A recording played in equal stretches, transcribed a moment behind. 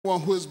One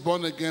who is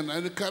born again,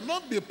 and you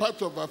cannot be a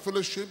part of our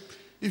fellowship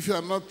if you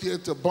are not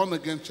yet a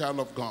born-again child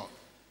of God.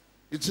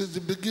 It is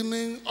the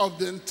beginning of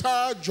the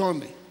entire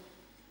journey.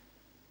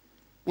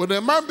 When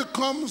a man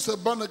becomes a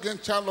born-again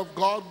child of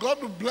God,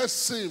 God will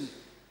bless him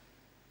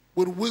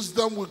with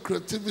wisdom, with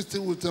creativity,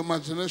 with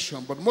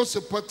imagination. But most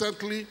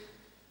importantly,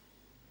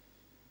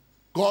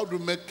 God will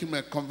make him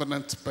a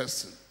covenant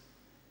person.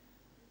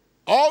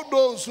 All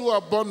those who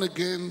are born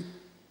again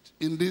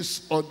in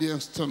this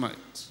audience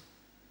tonight,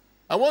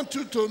 I want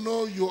you to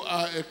know you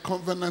are a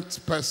covenant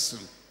person.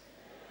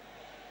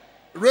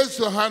 Raise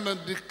your hand and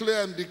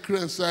declare and decree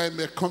and say, I am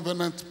a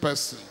covenant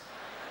person.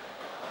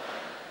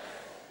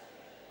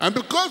 And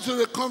because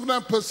you're a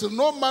covenant person,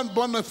 no man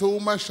born of a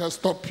woman shall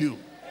stop you.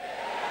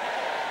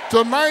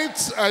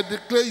 Tonight, I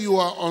declare you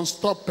are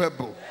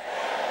unstoppable.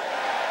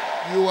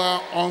 You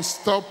are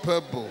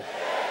unstoppable.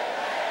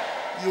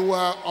 You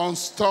are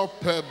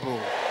unstoppable.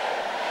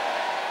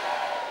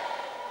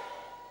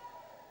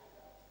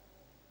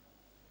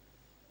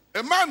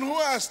 A man who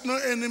has no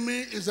enemy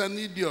is an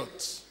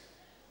idiot.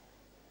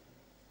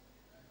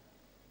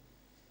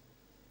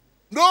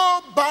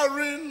 No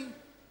barren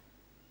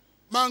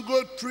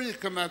mango tree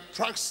can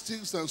attract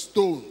sticks and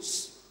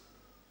stones.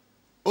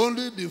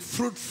 Only the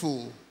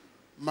fruitful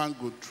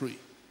mango tree.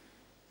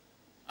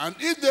 And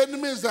if the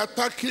enemy is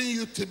attacking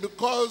you, it's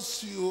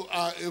because you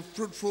are a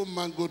fruitful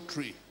mango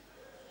tree.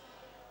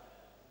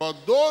 But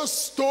those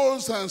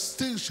stones and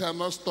sticks shall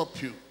not stop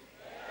you.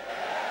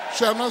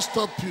 Shall not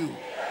stop you.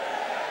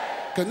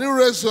 Can you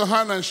raise your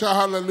hand and shout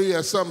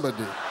hallelujah,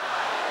 somebody?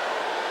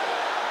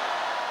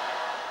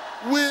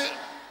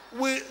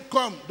 We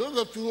come. Those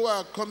of you who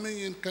are coming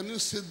in, can you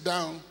sit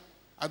down?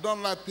 I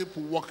don't like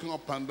people walking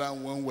up and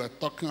down when we're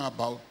talking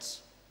about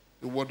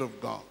the Word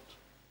of God.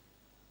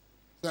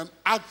 It's an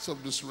act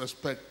of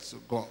disrespect to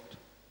God.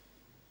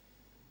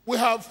 We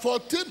have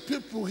 14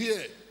 people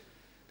here.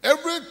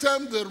 Every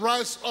time they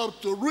rise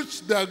up to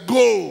reach their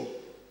goal,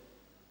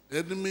 the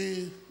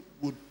enemy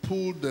would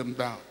pull them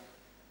down.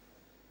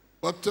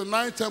 But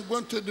tonight I'm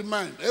going to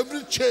demand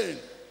every chain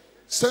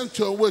sent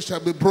your way shall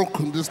be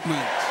broken this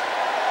night.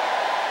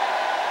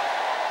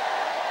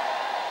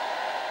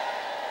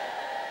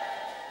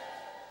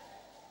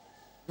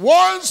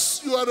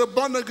 Once you are a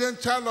born-again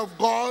child of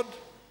God,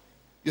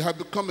 you have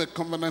become a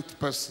covenant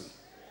person.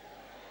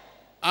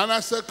 And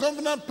as a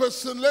covenant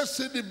person, let's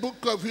see the book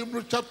of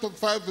Hebrews chapter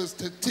 5 verse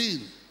 13.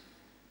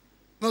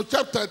 No,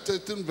 chapter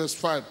 13 verse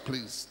 5,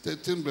 please.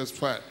 13 verse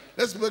 5.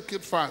 Let's make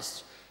it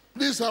fast.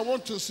 Please, I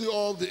want to see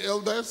all the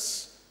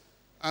elders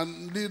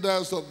and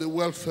leaders of the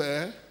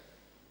welfare.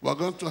 We're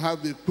going to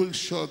have a quick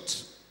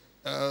short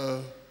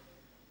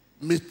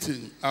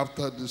meeting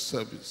after this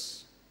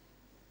service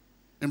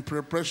in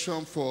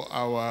preparation for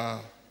our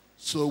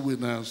Soul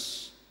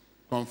Winners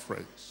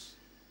Conference.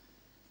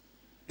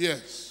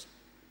 Yes.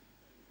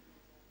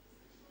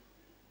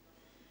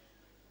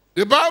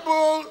 The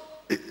Bible,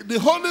 the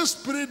Holy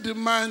Spirit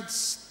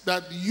demands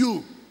that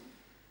you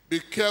be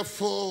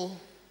careful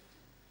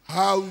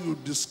how you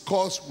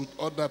discuss with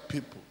other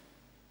people.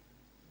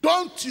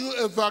 Don't you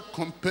ever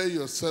compare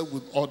yourself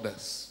with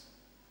others.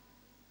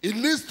 It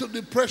leads to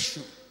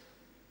depression.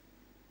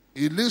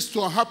 It leads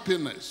to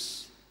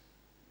unhappiness.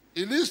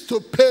 It leads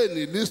to pain.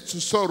 It leads to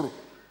sorrow.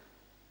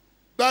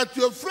 That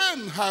your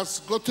friend has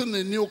gotten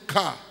a new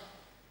car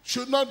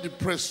should not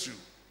depress you.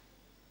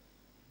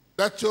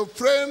 That your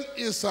friend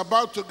is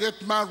about to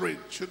get married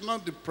should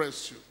not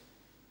depress you.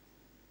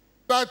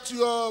 That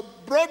your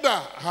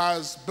brother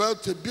has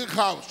built a big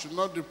house should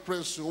not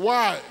depress you.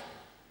 Why?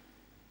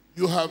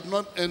 You have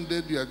not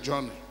ended your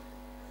journey.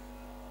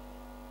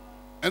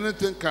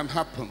 Anything can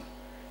happen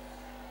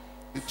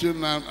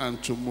between now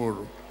and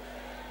tomorrow.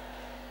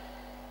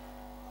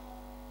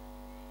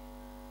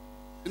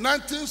 In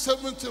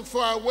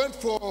 1974, I went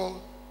for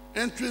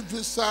entry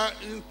visa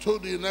into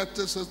the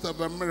United States of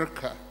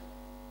America.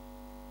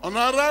 On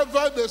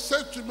arrival, they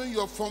said to me,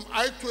 your Form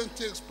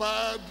I-20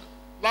 expired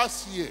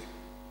last year.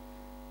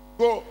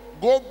 Go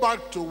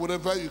back to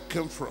wherever you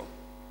came from.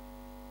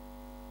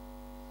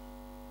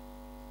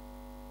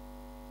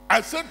 I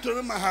said to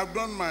them, I have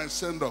done my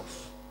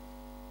send-off.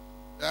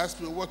 They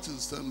asked me, what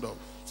is send-off?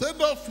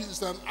 Send-off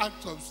is an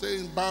act of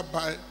saying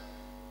bye-bye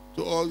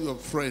to all your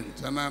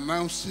friends and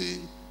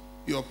announcing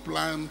your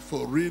plan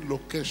for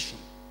relocation.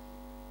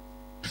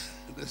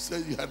 They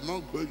said, you are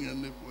not going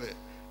anywhere.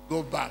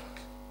 Go back.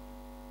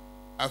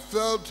 I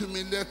felt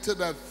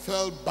humiliated. I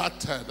felt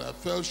battered. I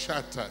felt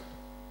shattered.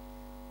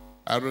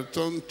 I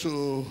returned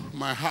to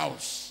my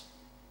house,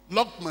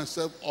 locked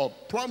myself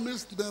up,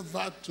 promised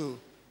never to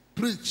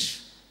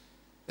preach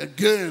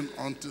again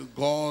until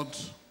God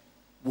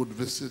would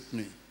visit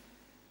me.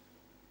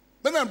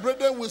 Men and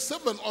brethren, we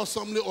serve an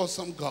awesomely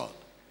awesome God.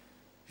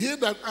 He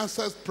that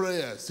answers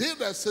prayers, he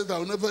that says, I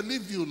will never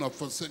leave you nor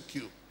forsake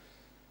you.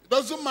 It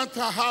doesn't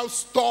matter how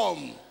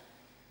stormy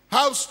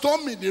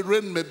the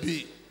rain may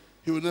be,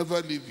 he will never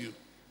leave you.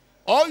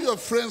 All your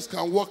friends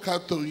can walk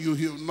out on you,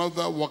 he will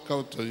never walk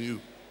out on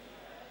you.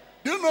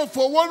 You know,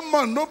 for 1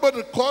 month,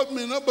 nobody called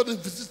me, nobody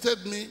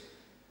visited me.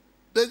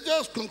 They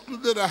just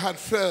concluded I had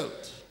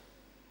failed.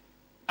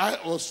 I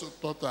also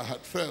thought I had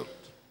failed.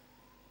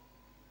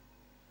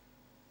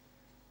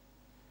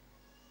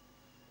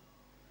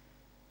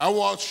 I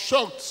was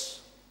shocked.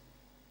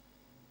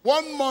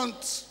 1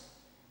 month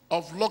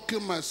of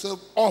locking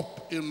myself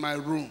up in my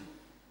room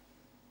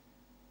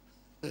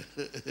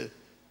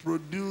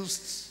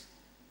produced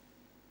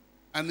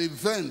an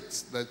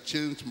event that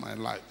changed my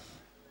life.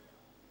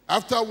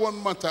 After 1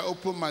 month, I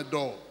opened my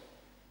door,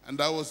 and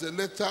there was a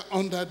letter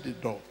under the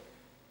door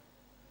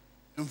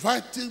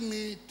inviting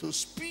me to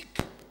speak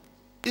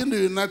in the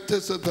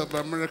United States of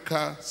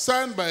America,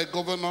 signed by a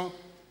governor,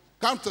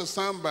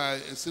 countersigned by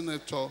a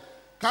senator,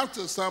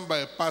 countersigned by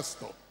a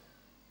pastor.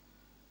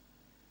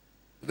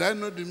 Did I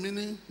know the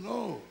meaning?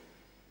 No.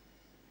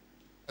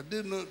 I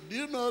didn't know. Do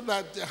you know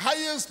that the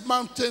highest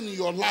mountain in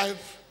your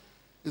life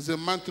is a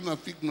mountain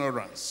of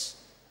ignorance?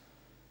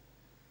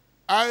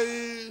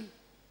 I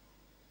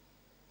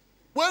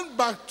went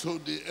back to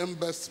the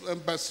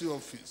embassy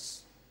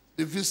office,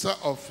 the visa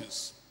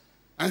office,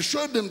 and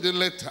showed them the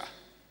letter.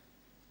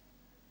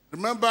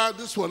 Remember,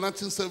 this was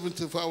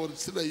 1975, I was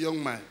still a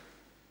young man.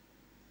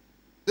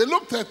 They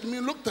looked at me,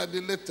 looked at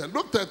the letter,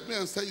 looked at me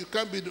and said, you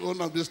can't be the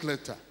owner of this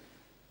letter.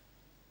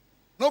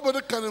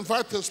 Nobody can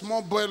invite a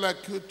small boy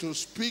like you to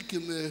speak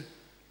in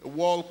a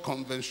world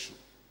convention.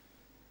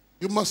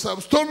 You must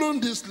have stolen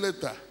this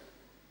letter.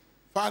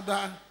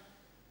 Father,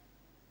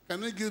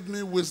 can you give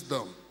me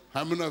wisdom?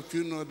 How many of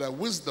you know that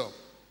wisdom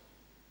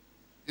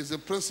is a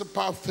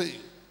principal thing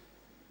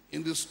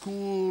in the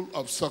school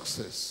of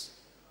success?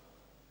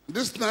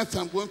 This night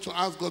I'm going to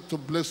ask God to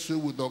bless you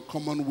with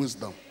uncommon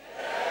wisdom.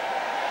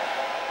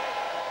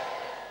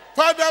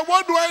 Father,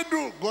 what do I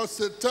do? God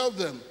said, tell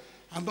them,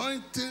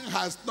 anointing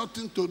has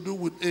nothing to do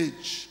with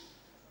age.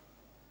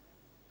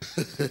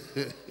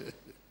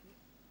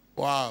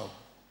 Wow.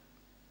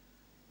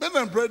 Men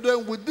and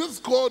brethren, with this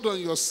God on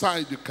your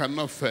side, you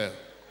cannot fail.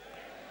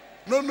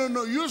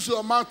 No. Use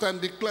your mouth and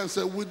declare and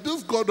say, with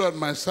this God on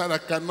my side, I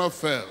cannot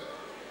fail.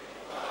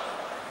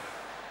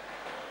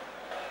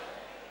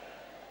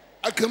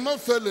 I cannot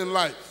fail in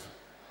life.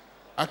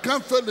 I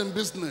can't fail in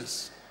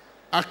business.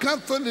 I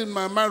can't fail in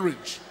my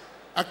marriage.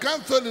 I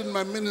can't fail in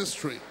my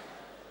ministry.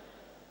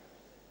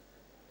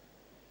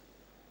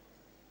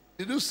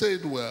 Did you say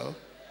it well?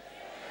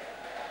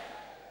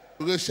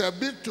 Because it shall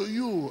be to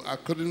you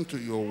according to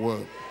your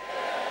word.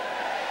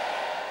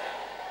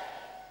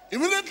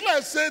 Immediately I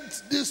said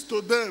this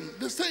to them.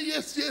 They said,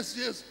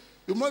 yes.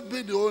 You must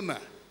be the owner.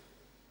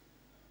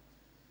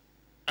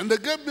 And they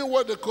gave me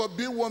what they call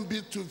B1,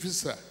 B2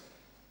 visa.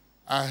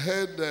 I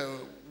heard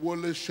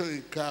Wole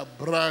Soyinka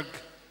brag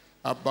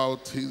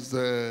about his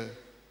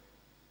B1,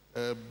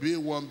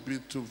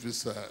 B2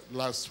 visa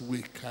last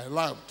week. I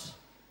laughed.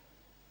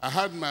 I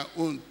had my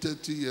own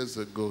 30 years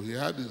ago. He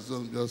had his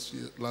own just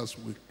last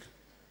week.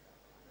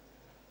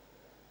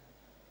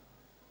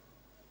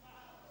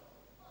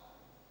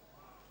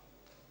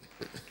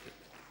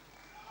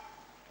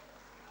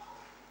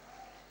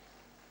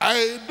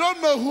 I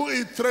don't know who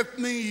is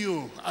threatening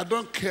you. I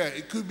don't care.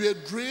 It could be a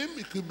dream,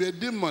 it could be a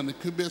demon, it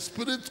could be a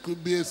spirit, it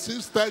could be a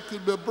sister, it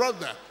could be a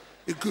brother,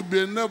 it could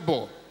be a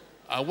neighbor.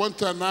 I want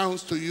to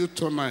announce to you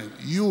tonight,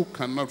 you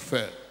cannot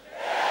fail.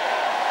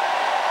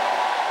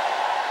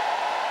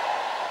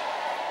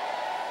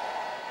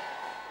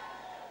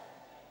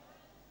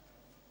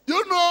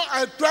 You know,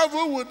 I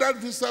traveled with that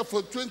visa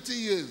for 20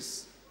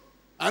 years.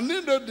 I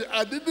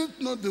didn't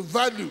know the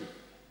value.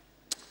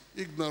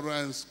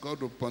 Ignorance,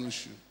 God will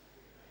punish you.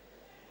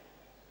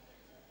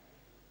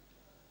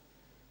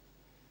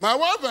 My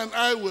wife and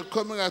I were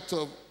coming out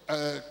of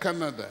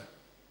Canada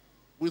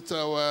with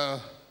our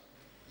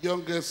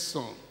youngest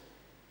son.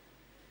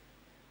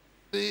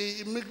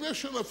 The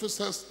immigration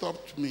officer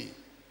stopped me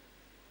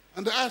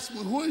and asked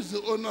me, who is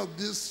the owner of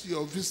this,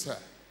 your visa?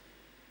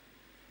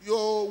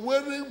 You're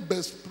wearing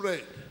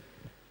bedspread.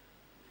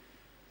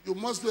 You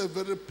must be a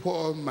very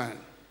poor man.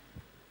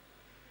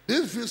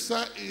 This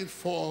visa is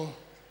for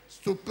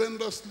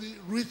stupendously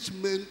rich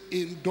men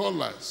in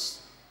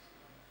dollars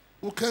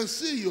who can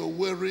see you're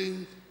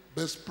wearing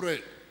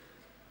bedspread.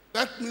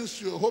 That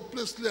means you're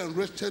hopelessly and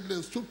wretchedly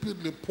and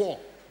stupidly poor.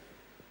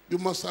 You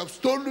must have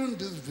stolen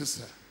this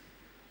visa.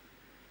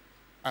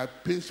 I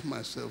pinched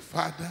myself,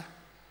 Father,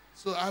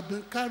 so I've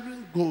been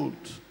carrying gold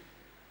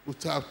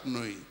without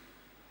knowing.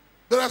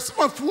 There are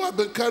some of you who have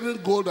been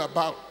carrying gold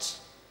about,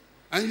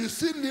 and you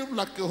still live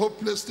like a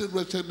hopelessly,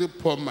 wretchedly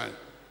poor man.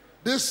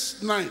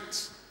 This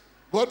night,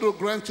 God will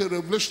grant you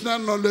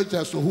revolutionary knowledge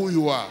as to who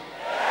you are.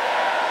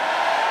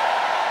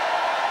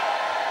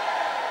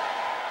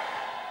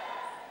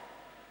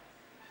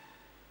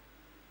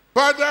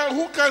 Father,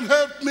 who can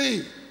help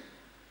me?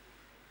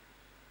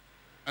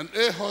 An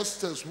air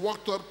hostess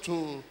walked up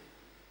to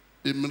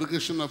the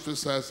immigration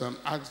officers and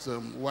asked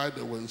them why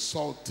they were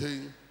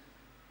insulting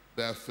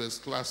their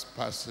first-class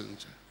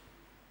passenger.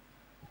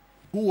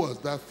 Who was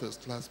that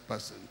first-class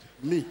passenger?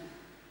 Me.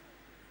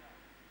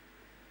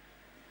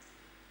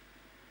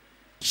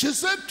 She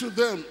said to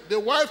them, the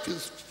wife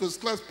is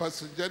first-class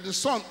passenger, the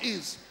son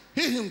is,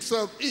 he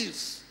himself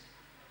is.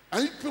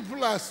 And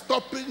people are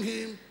stopping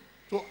him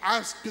to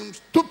ask him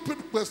stupid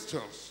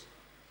questions.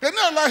 Can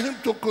you allow him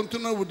to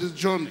continue with his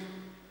journey?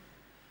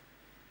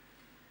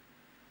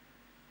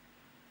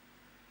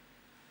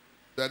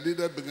 The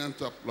leader began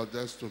to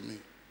apologize to me.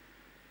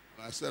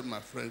 And I said, my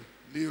friend,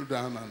 kneel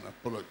down and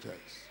apologize.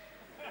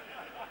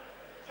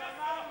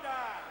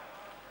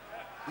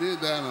 Kneel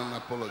down and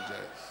apologize.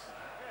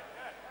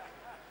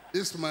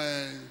 This is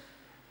my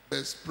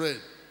best friend.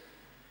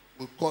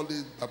 We call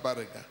it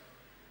Babarega.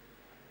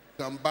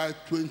 You can buy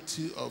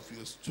 20 of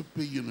your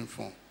stupid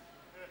uniform.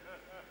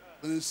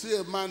 When you see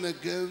a man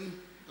again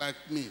like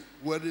me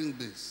wearing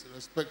this,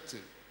 respect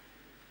him.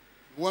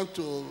 You want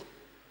to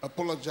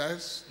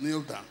apologize,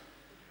 kneel down.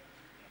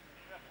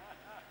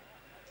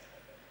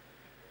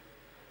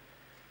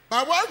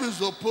 My wife is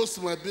opposed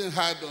to my being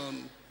hard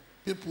on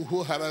people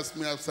who harass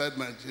me outside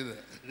Nigeria.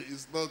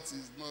 It's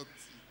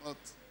not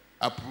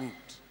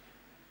approved.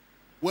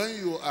 When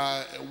you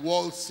are a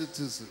world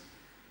citizen,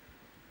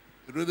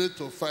 you're ready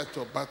to fight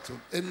a battle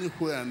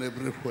anywhere and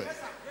everywhere.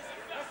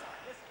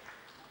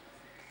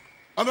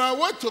 On our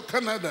way to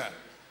Canada,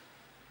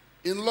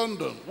 in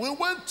London, we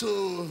went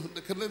to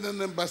the Canadian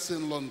Embassy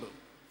in London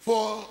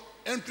for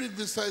entry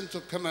visa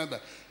into Canada.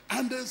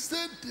 And they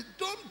said they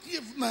don't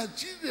give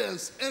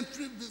Nigerians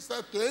entry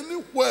visa to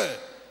anywhere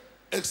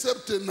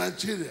except in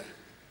Nigeria.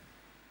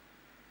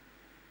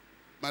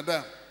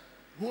 Madam,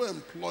 who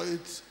employed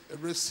a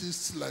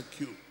racist like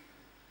you?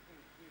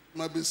 It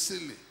might be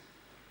silly.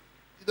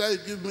 Either you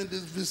give me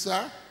this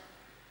visa,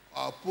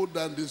 or I'll put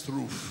down this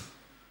roof.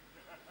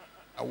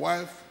 A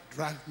wife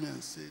dragged me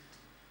and said,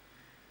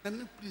 can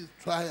you please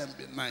try and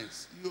be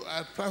nice? You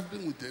are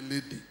traveling with a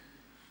lady.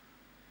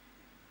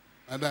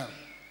 Madam,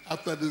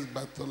 after this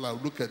battle, I'll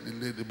look at the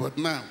lady. But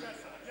now,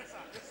 yes,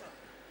 sir.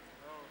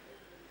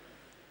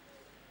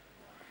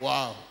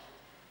 Wow.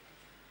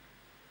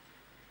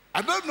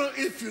 I don't know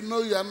if you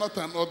know you are not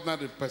an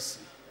ordinary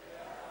person.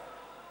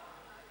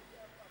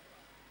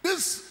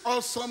 This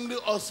awesomely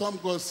awesome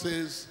God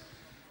says,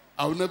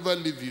 I will never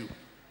leave you,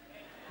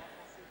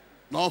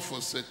 nor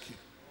forsake you.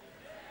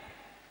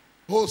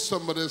 Hold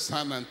somebody's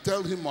hand and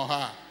tell him or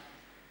her,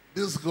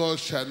 this God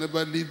shall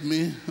never leave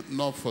me,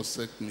 nor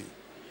forsake me.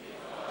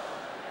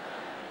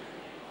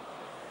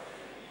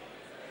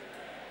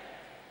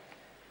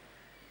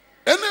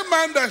 Any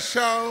man that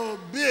shall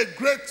be a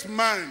great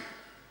man,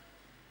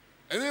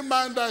 any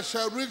man that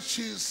shall reach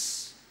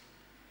his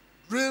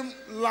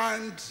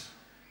dreamland,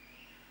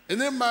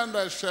 any man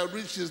that shall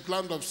reach his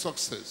land of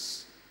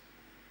success,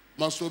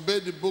 must obey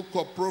the book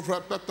of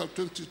Proverbs, chapter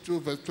 22,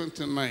 verse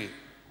 29.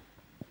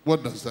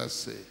 What does that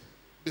say?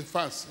 Be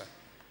faster.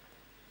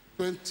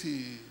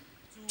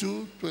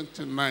 22,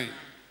 29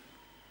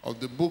 of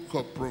the book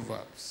of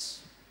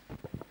Proverbs.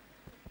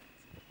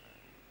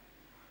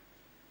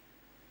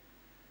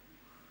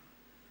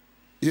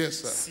 Yes,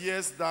 sir.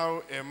 Seest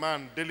thou a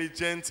man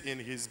diligent in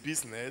his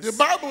business? The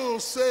Bible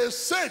says,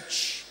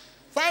 search,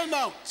 find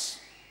out.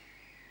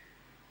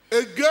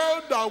 A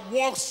girl that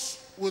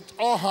works with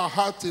all her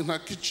heart in her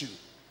kitchen,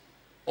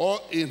 or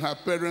in her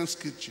parents'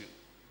 kitchen,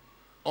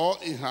 or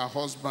in her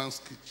husband's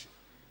kitchen.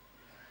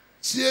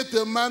 Seeth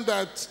a man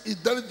that is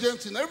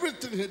diligent in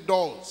everything he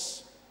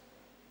does.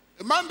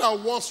 A man that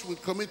works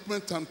with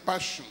commitment and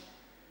passion.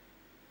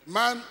 A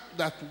man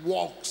that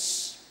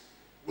works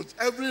with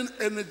every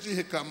energy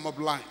he can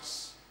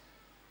mobilize.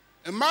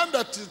 A man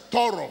that is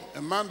thorough,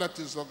 a man that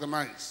is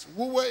organized.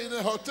 We were in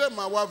a hotel,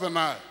 my wife and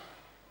I.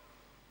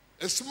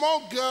 A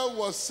small girl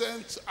was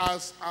sent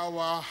as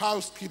our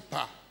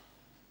housekeeper.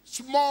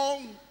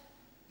 Small,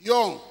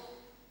 young.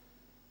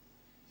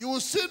 You will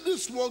see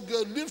this small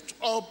girl lift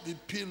up the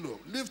pillow,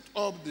 lift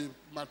up the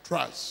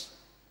mattress,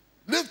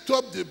 lift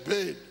up the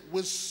bed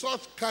with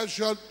such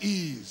casual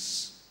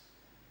ease.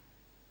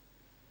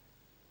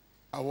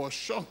 I was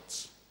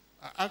shocked.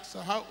 I asked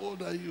her, how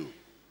old are you?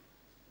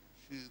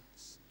 She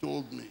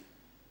told me.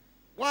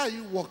 Why do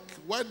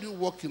you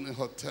work in a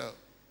hotel?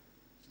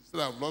 She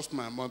said, I've lost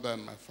my mother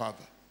and my father.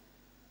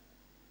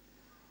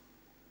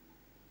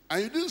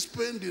 And you didn't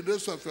spend the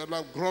rest of your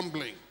life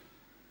grumbling.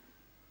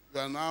 You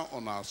are now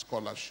on our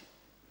scholarship.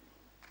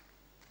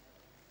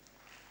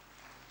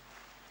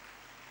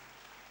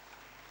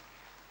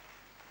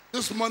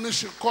 This morning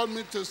she called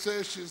me to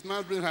say she's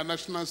now doing her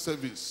national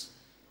service.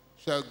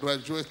 She has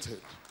graduated.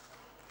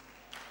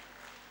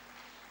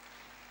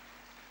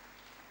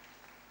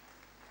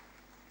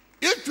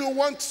 If you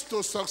want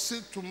to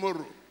succeed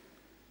tomorrow,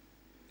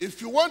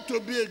 if you want to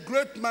be a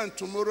great man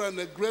tomorrow and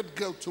a great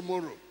girl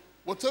tomorrow,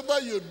 whatever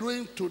you're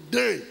doing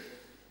today,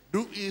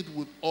 do it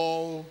with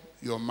all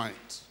your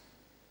might.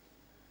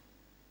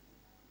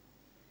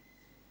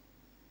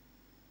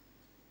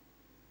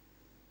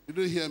 You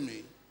don't hear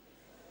me?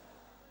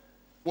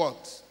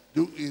 What?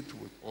 Do it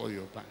with all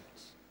your might.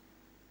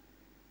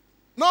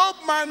 No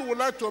man would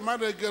like to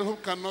marry a girl who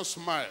cannot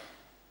smile.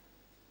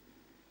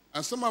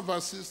 And some of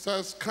our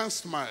sisters can't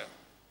smile.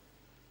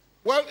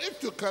 Well,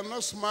 if you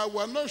cannot smile,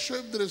 we're not sure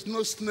if there is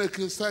no snake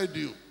inside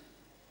you.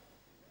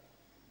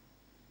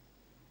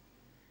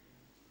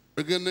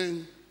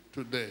 Beginning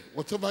today,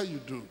 whatever you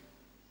do,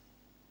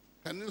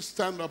 can you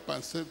stand up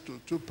and say to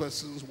two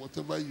persons,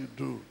 whatever you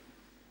do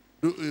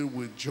it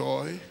with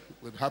joy,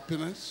 with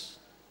happiness,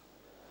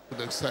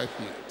 with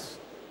excitement.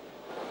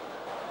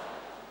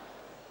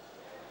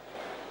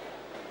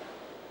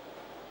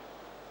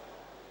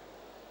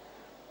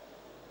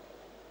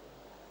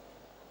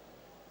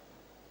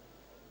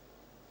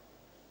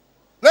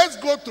 Let's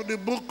go to the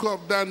book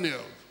of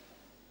Daniel.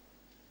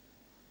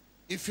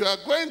 If you are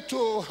going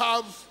to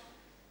have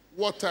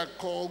what I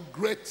call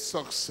great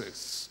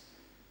success,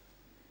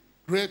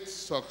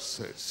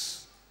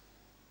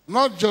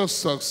 not just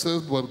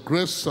success, but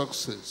great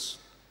success,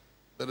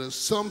 there is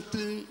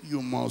something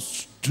you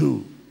must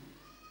do.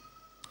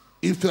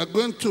 If you are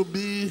going to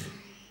be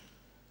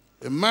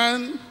a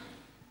man,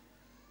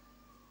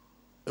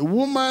 a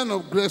woman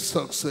of great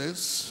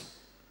success,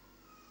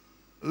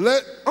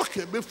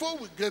 okay, before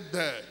we get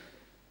there,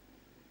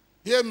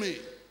 hear me.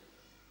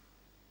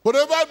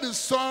 Whatever the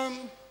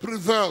Son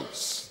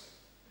prevails,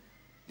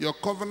 your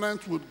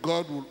covenant with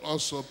God will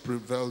also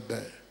prevail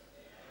there.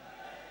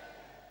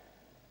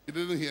 You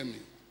didn't hear me.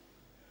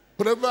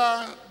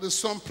 Whatever the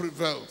Son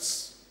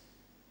prevails,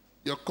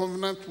 your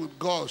covenant with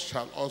God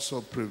shall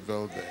also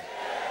prevail there.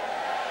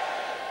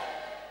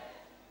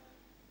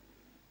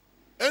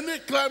 Any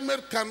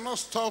climate cannot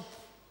stop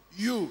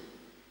you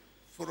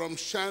from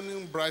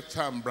shining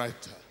brighter and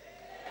brighter.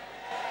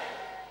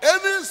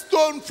 Any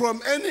stone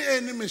from any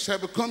enemy shall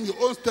become your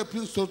own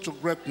stepping stone to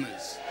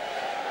greatness.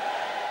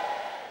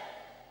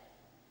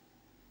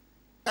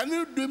 Can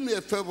you do me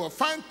a favor?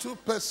 Find two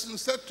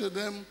persons, say to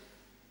them,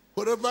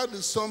 whatever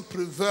the Son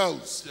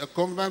prevails, your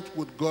covenant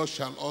with God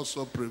shall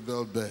also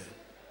prevail there.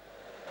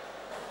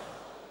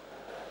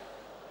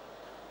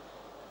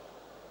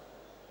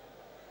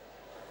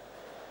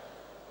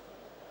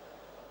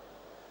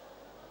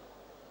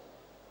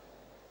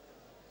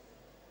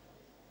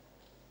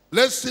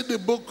 Let's see the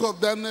book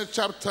of Daniel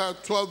chapter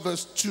 12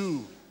 verse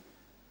 2.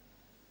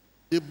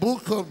 The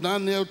book of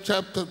Daniel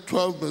chapter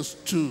 12 verse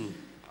 2.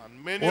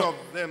 And many of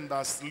them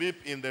that sleep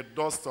in the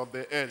dust of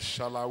the earth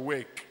shall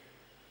awake,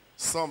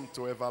 some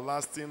to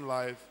everlasting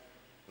life,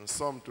 and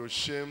some to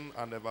shame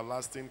and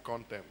everlasting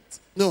contempt.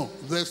 No,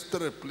 verse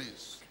 3,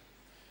 please.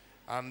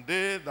 And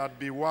they that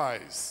be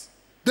wise,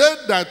 they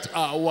that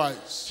are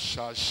wise,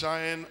 shall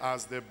shine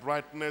as the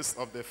brightness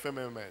of the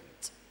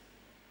firmament.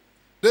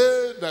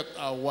 They that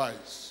are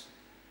wise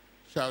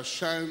shall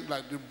shine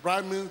like the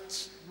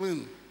brightness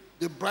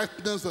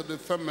of the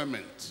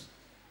firmament.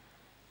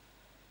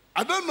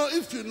 I don't know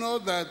if you know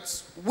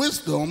that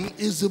wisdom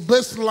is the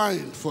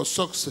baseline for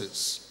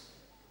success.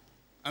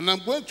 And I'm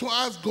going to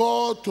ask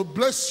God to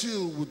bless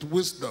you with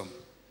wisdom.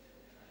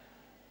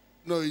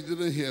 No, you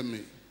didn't hear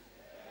me.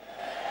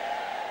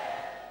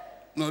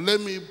 No, let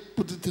me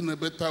put it in a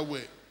better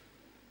way.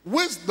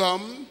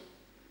 Wisdom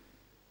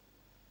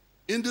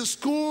in the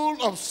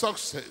school of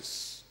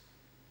success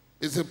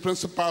is a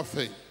principal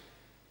thing.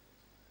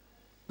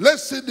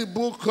 Let's see the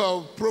book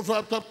of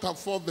Proverbs chapter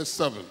 4 verse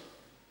 7.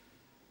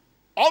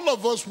 All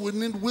of us will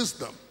need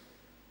wisdom.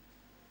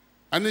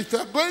 And if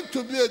you're going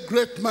to be a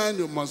great man,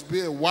 you must be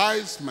a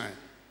wise man.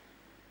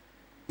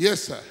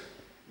 Yes, sir.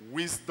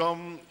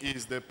 Wisdom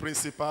is the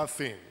principal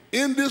thing.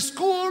 In the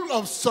school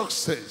of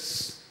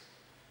success,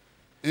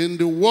 in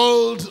the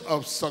world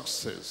of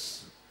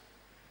success,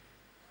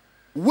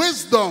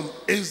 wisdom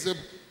is the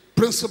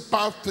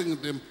principal thing,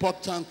 the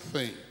important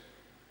thing.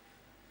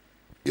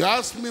 You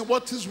ask me,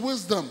 what is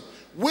wisdom?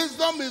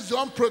 Wisdom is the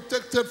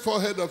unprotected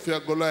forehead of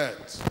your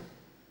Goliath.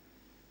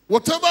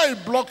 Whatever is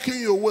blocking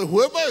your way,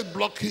 whoever is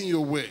blocking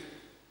your way,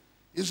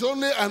 is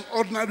only an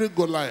ordinary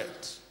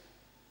Goliath.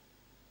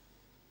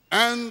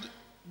 And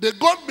the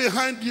God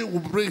behind you will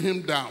bring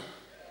him down.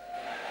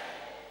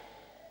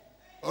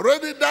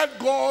 Already that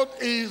God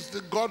is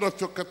the God of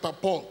your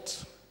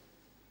catapult.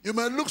 You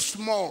may look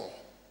small.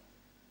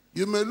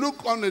 You may look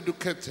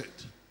uneducated.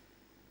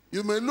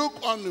 You may look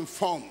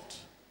uninformed.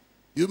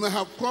 You may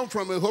have come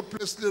from a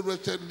hopelessly,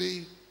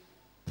 wretchedly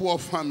poor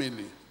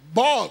family.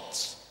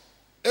 But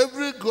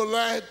every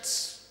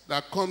Goliath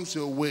that comes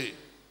your way,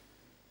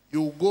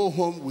 you will go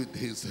home with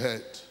his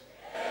head.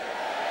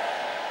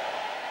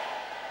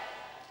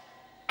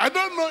 I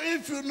don't know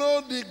if you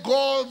know the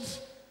God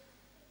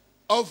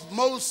of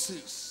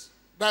Moses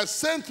that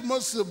sent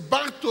Moses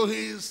back to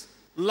his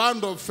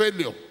land of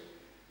failure.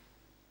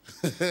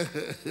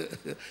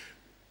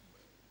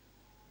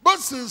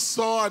 Moses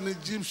saw an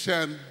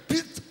Egyptian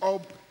beat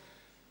up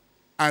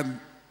an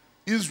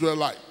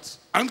Israelite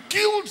and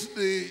killed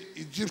the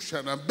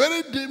Egyptian and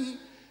buried him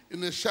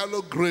in a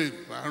shallow grave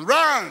and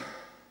ran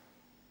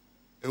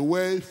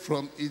away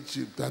from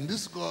Egypt. And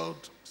this God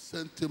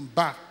sent him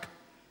back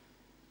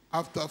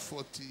after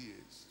 40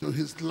 years to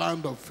his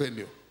land of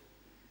failure.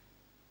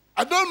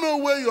 I don't know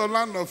where your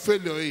land of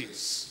failure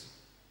is,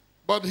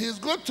 but he's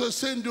going to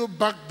send you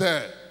back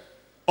there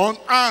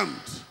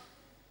unarmed,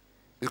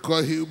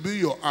 because he will be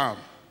your arm.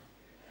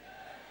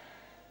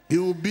 He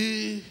will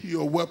be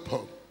your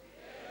weapon.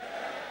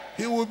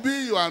 He will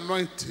be your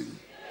anointing.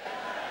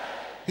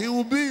 He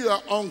will be your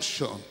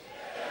unction.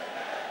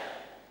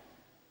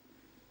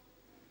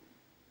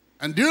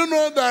 And do you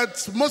know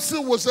that Moses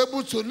was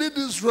able to lead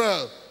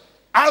Israel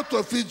out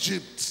of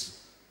Egypt?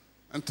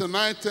 And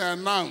tonight I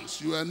announce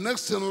you are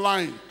next in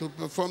line to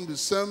perform the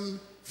same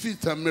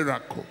feat and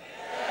miracle.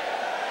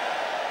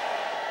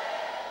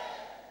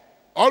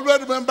 Always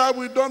remember,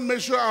 we don't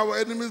measure our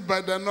enemies by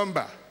their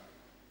number.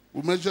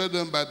 We measure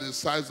them by the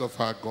size of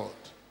our God.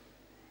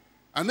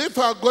 And if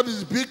our God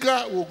is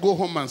bigger, we'll go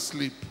home and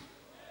sleep.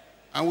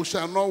 And we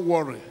shall not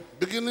worry.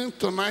 Beginning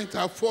tonight,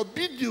 I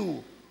forbid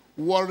you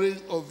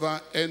worrying over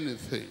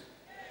anything.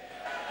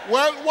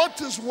 Well,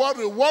 what is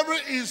worry? Worry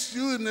is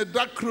you in a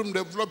dark room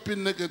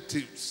developing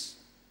negatives.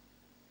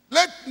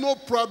 Let no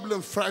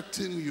problem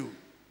frighten you.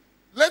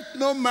 Let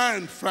no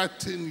man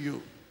frighten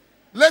you.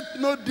 Let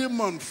no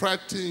demon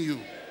frighten you.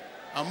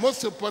 And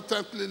most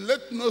importantly,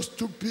 let no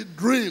stupid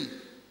dream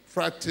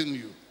frighten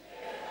you.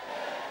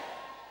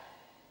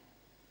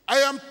 I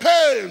am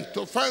pained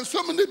to find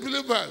so many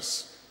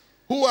believers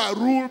who are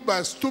ruled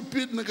by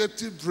stupid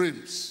negative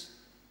dreams.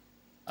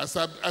 As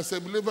a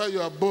believer, you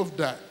are above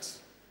that.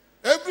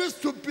 Every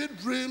stupid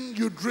dream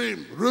you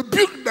dream,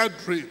 rebuke that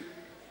dream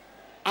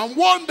and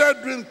want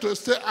that dream to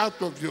stay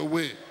out of your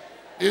way.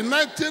 In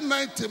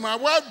 1990, my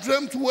wife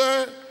dreamt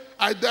where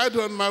I died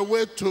on my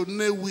way to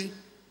Newi.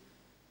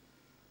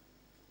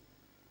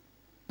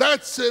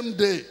 That same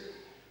day,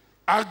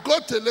 I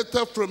got a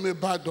letter from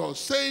Ibadan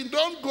saying,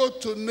 don't go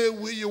to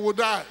Newi, you will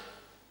die.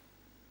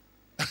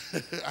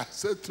 I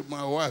said to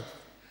my wife,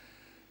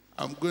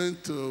 I'm going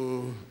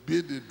to be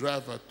the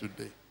driver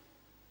today.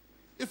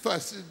 If I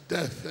see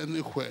death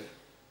anywhere,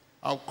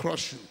 I'll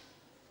crush him.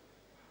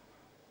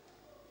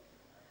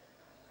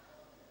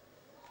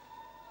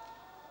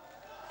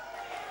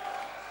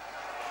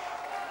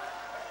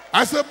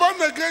 As a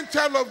born-again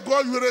child of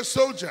God, you're a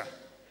soldier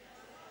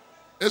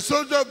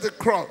of the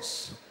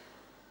cross.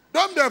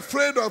 Don't be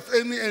afraid of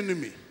any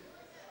enemy.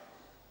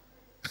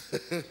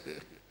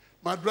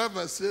 My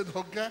driver said,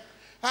 okay,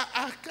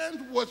 I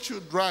can't watch you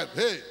drive.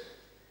 Hey,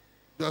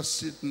 just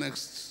sit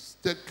next,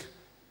 take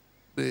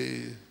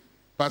the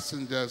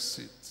passenger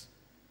seat.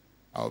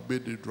 I'll be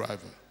the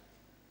driver.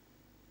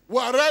 We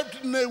arrived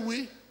in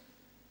Newi.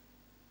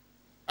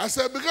 As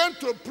I began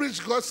to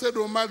preach, God said,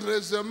 Omar, there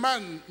is a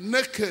man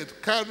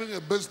naked carrying a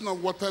basin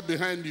of water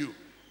behind you.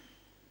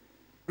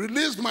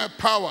 Release my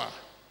power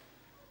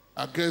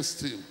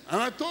against him.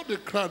 And I told the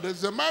crowd,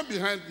 there's a man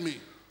behind me,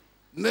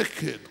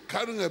 naked,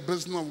 carrying a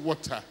basin of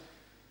water.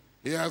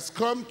 He has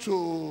come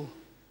to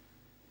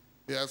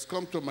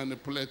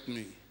manipulate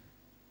me.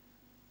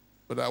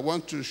 But I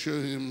want to show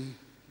him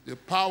the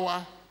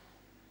power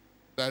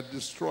that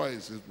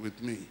destroys it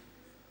with me.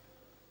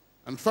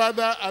 And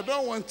Father, I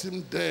don't want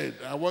him dead.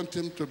 I want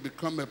him to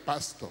become a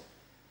pastor.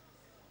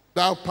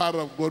 Thou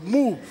power of God,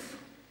 move.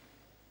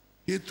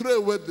 He threw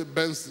away the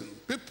basin.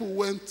 People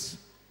went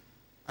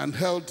and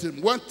held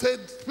him.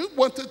 People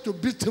wanted to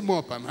beat him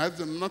up and asked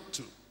him not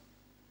to.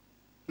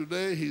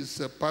 Today he's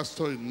a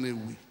pastor in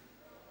Newi.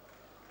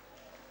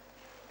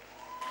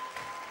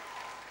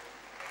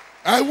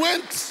 I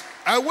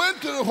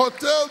went to the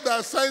hotel that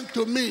assigned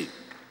to me.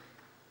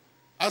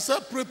 As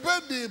I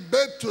prepared the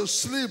bed to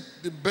sleep,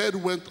 the bed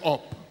went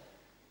up.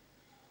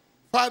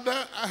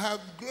 Father, I have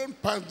grown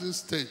past this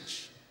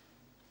stage.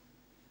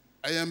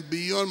 I am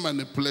beyond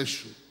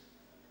manipulation.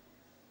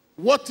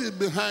 What is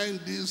behind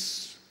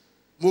this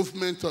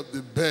movement of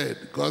the bed?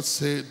 God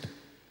said,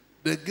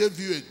 they gave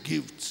you a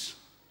gift.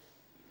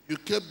 You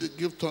kept the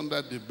gift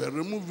under the bed.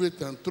 Remove it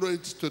and throw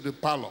it to the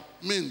parlor.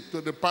 To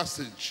the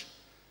passage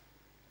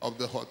of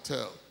the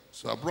hotel.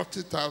 So I brought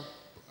it out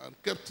and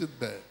kept it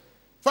there.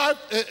 5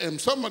 a.m.,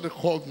 somebody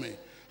called me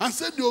and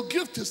said, your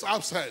gift is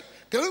outside.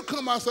 Can you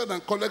come outside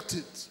and collect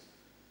it?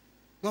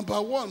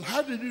 Number one,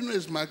 how did you know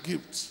it's my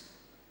gift?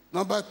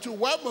 Number two,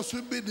 why must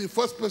we be the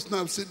first person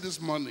I've seen this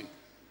morning?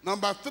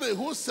 Number three,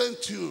 who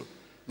sent you?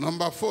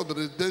 Number four, there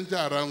is danger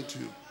around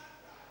you.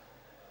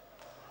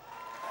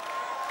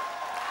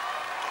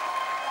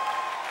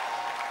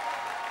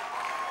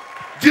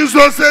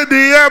 Jesus said,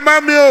 yeah,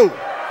 mommy.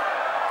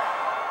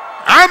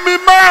 Ami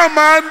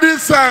mama ndi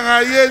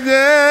sanga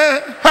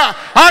yenye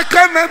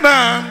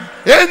akanana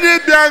enyi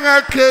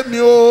bianga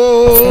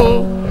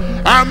kenyo.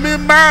 Ami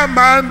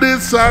mama ndi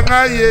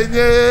sanga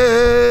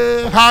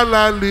yenye.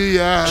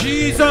 Hallelujah.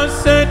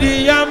 Jesus said,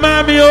 "Ya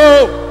mami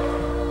o."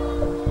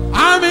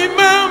 Ami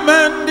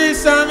mama ndi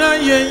sanga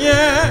yenye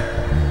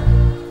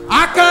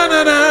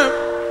akanana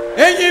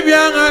enyi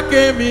bianga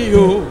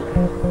kenyo.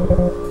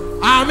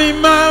 Ami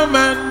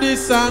mama ndi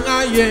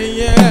sanga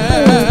yenye.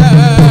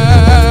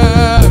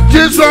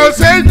 Jesus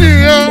said,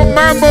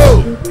 Mamo,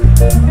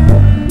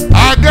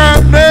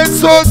 Agame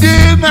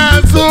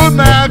Sogina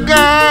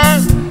Sunaga,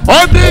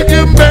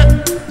 Odigimbe,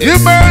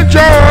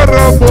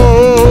 Imajorobo.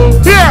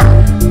 Here,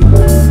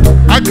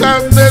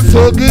 Agame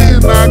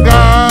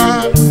Soginaga,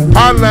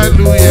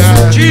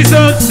 hallelujah.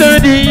 Jesus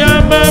said,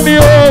 Yamami,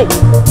 oh,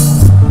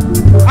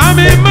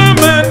 Ami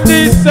Mama,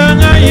 this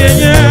Sanga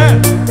Yenya,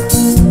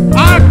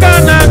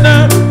 Akanana,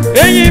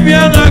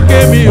 Eyibiana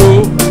Kemio.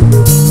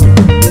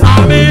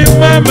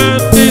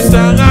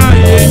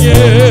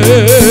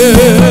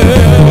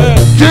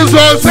 Jesus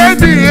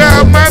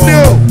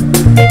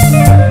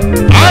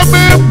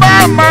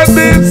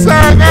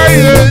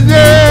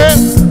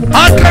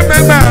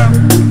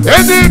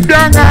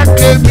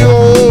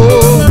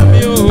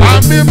kemio.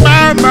 Ami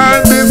mama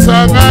ni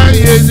sanga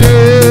yenye.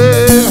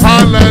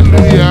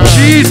 Hallelujah.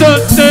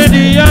 Jesus said,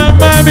 "Yeah,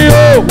 mommy,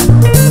 oh,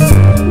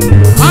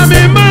 I'm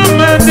a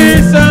mama,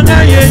 this and I,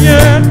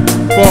 yeah,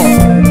 for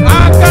I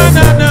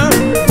can't,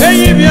 hey,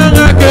 if you're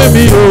not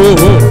me,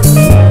 oh,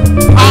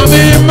 I'm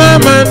a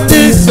mama,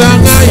 this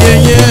and I,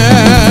 yeah."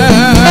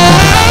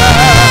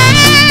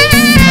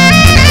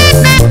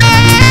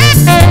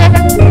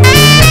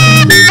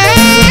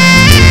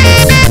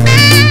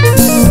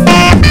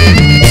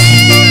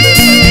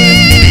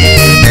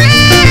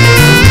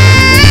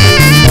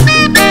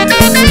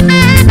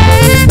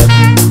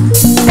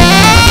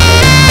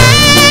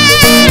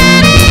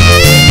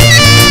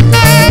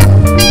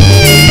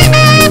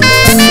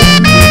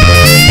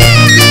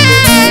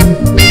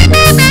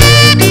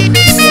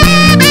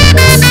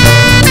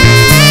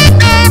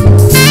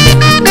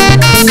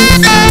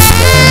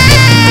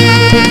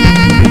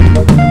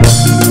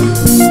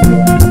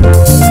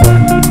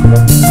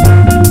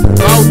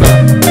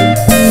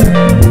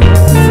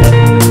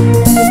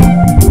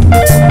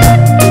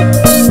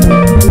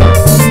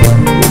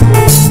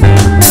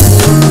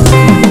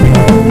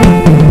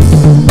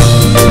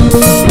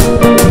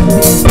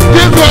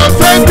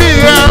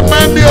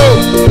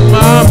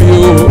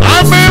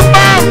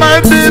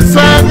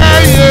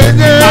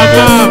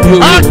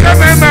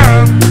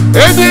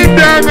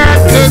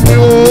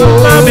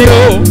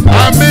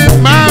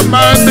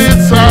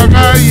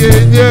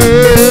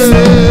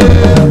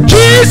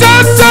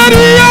 Jesus said,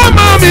 "Yeah,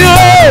 mommy,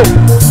 oh,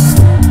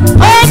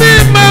 I'm a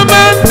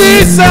mama,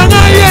 this and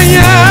I,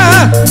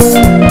 yeah,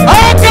 I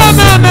can't,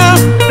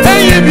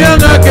 hey, if you're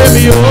not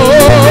me, oh,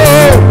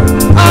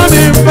 I'm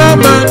a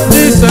mama,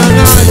 this and I,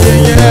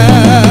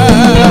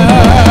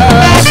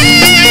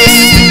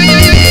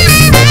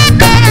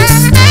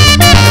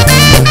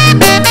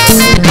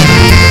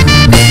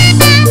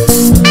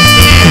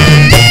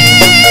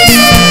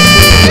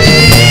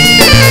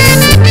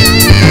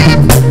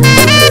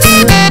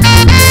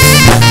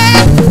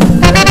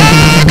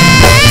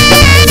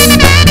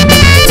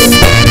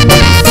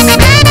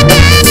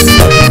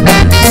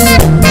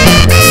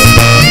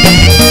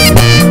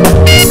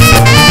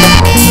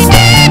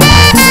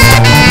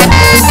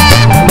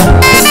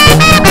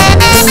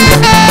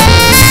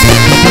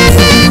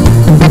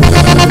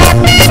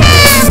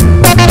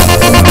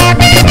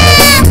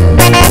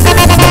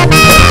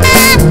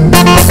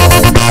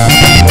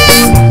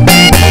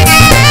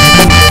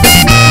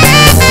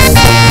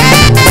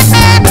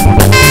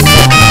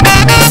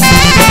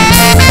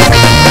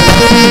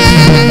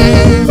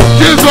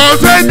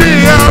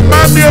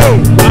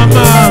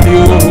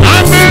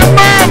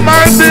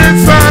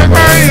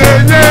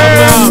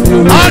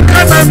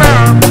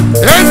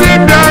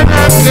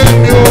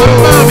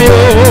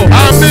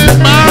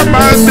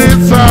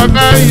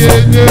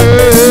 yeah."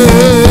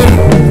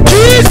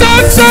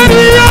 Jesus said,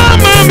 "Yeah,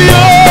 mommy,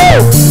 oh,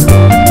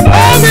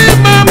 I'm a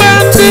mama,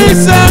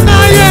 this and I,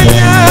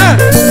 yeah,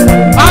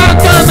 I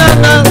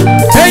can't,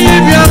 hey,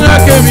 if you're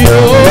not me, oh,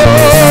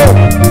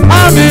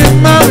 I'm a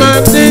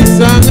mama, this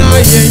and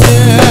I, yeah."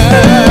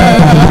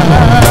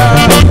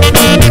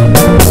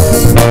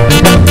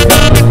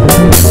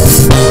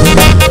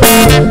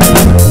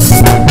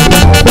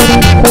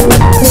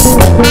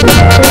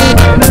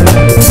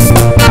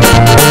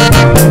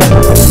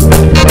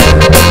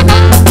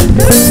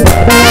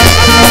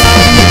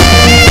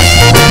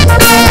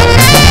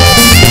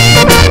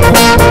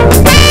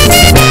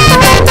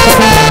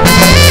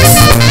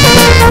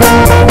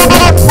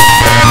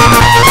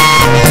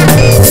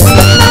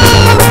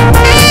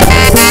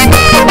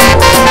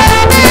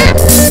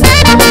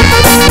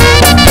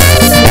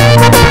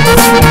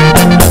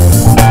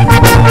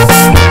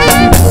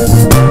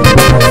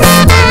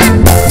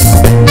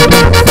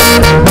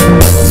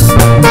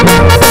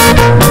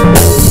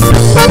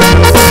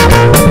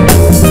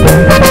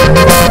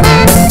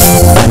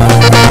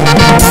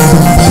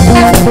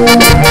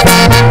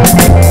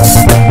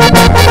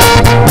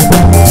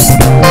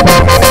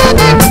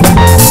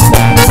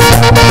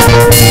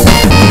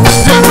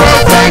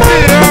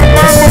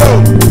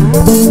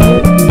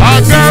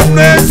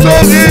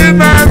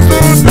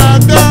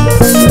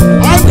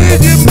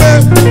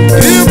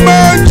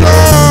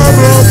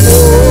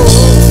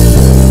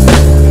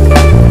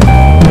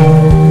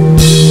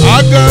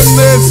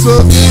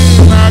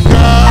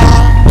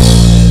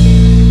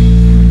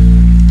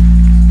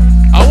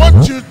 I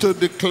want you to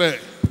declare,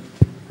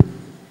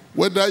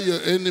 whether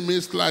your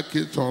enemies like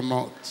it or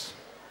not,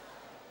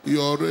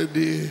 you're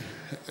already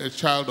a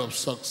child of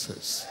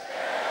success.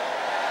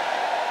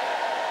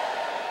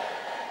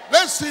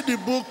 Let's see the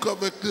book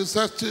of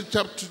Ecclesiastes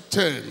chapter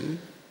 10.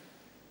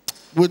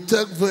 We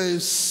take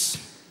verse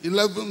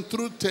 11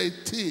 through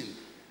 13.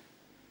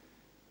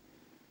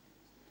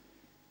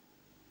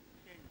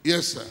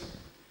 Yes, sir.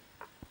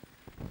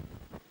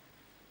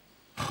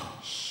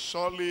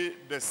 Surely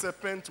the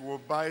serpent will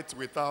bite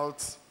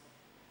without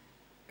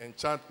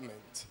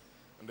enchantment,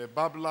 and the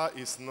babbler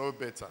is no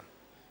better.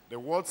 The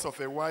words of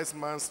a wise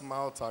man's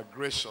mouth are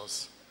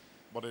gracious,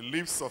 but the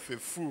lips of a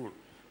fool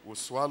will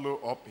swallow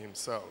up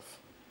himself.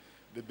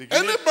 The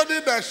beginning, Anybody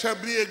that shall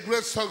be a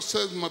great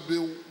success must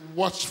be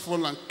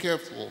watchful and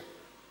careful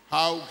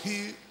how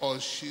he or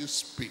she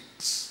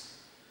speaks.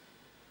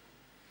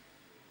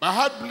 My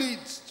heart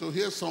bleeds to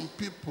hear some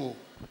people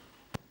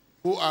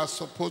who are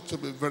supposed to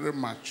be very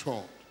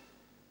mature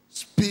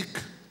speak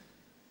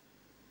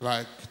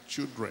like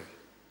children.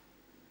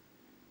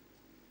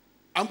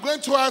 I'm going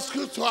to ask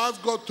you to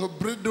ask God to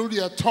bridle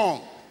your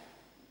tongue,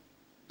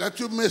 that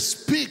you may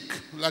speak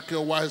like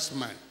a wise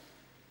man.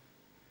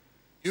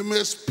 You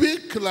may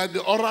speak like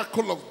the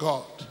oracle of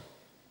God.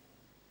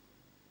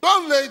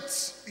 Don't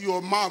let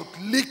your mouth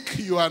leak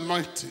your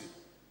anointing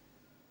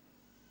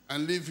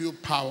and leave you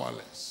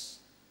powerless.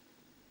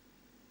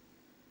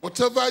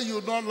 Whatever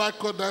you don't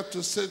like others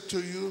to say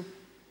to you,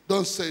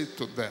 don't say it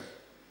to them.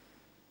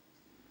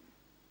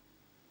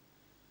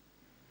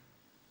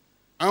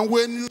 And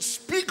when you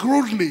speak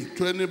rudely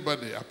to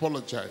anybody,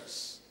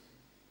 apologize.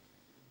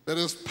 There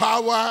is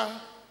power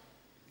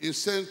in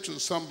saying to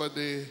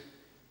somebody,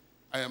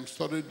 I am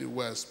sorry the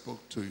way I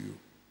spoke to you.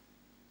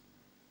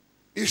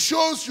 It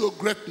shows your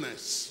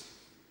greatness.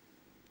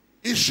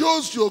 It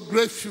shows your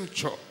great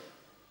future.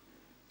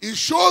 It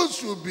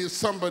shows you'll be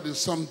somebody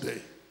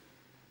someday.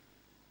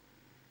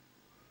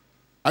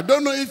 I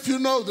don't know if you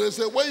know, there's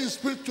a way you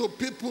speak to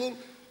people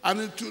and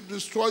it will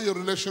destroy your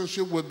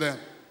relationship with them.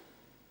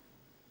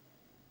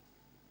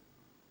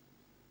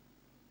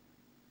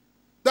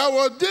 There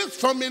was this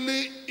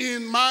family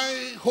in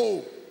my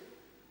home.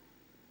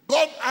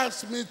 God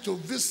asked me to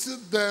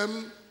visit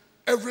them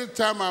every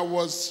time I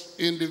was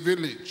in the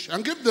village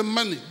and give them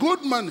money,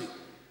 good money.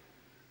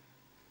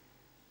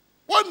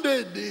 One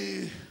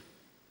day,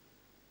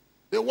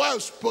 the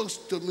wife spoke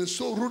to me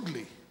so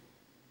rudely.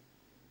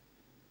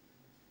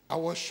 I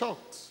was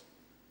shocked.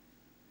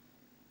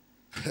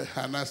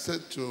 And I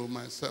said to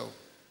myself,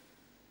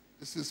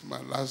 this is my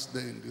last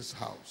day in this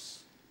house.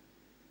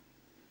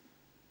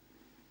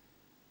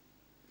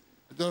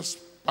 I just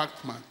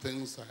packed my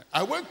things.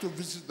 I went to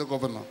visit the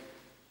governor.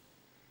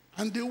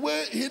 And the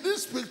way he didn't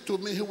speak to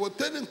me, he was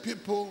telling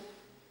people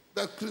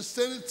that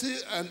Christianity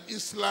and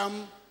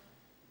Islam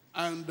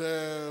and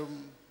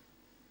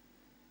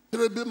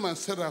Cherubim and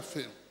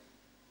Seraphim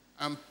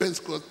and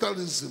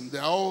Pentecostalism,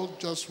 they're all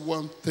just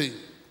one thing.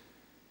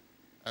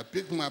 I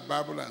picked my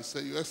Bible and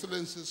said, Your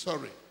Excellency,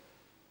 sorry,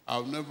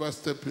 I'll never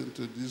step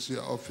into this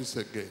your office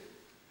again.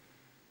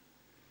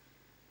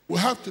 We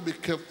have to be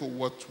careful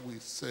what we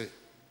say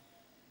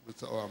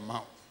with our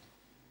mouth.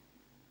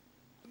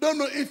 I don't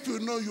know if you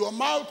know your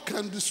mouth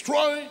can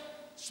destroy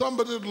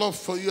somebody's love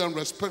for you and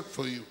respect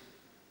for you.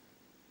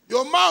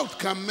 Your mouth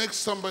can make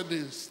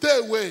somebody stay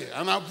away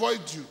and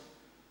avoid you.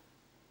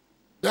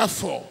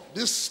 Therefore,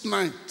 this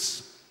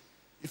night,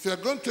 if you're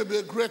going to be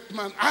a great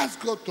man,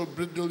 ask God to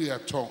bridle your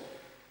tongue.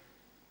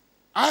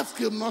 Ask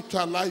him not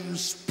to allow you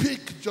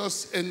speak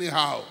just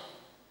anyhow.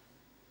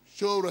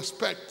 Show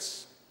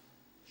respect,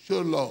 show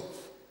love,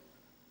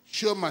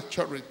 show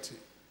maturity,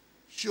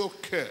 show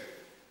care.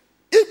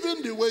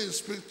 Even the way you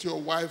speak to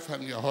your wife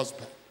and your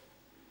husband,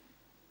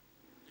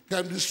 it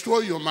can destroy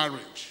your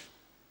marriage.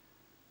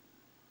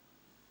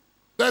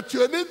 That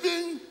you're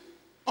living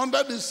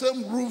under the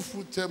same roof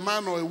with a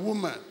man or a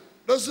woman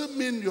doesn't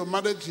mean your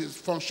marriage is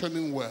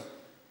functioning well.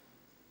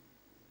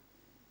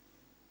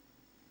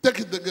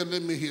 Take it again,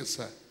 let me hear,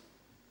 sir.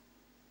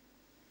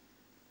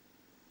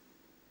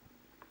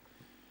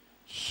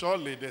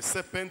 Surely the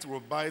serpent will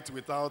bite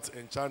without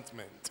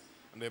enchantment,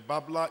 and the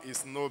babbler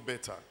is no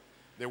better.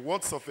 The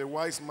words of a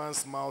wise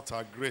man's mouth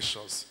are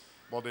gracious,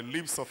 but the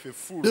lips of a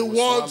fool The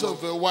will words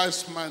of a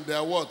wise man, they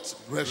are what?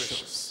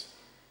 Gracious.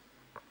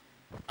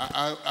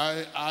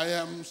 I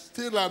am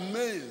still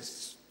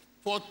amazed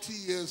 40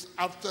 years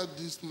after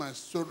this my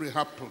story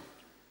happened.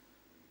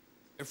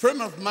 A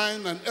friend of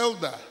mine, an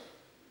elder,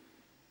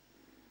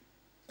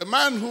 a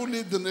man who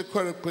lived in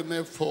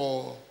Ekwerekwe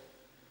for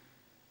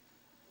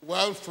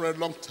a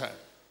long time.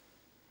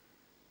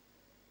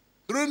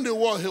 During the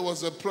war, he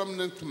was a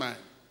prominent man.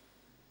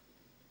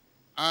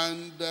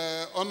 And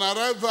on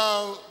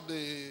arrival,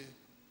 the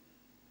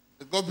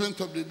government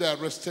of the day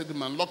arrested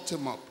him and locked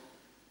him up.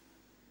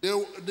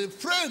 The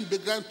friend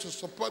began to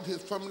support his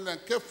family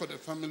and care for the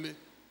family,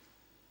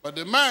 but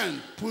the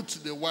man put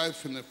the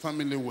wife in a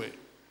family way.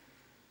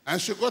 And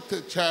she got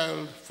a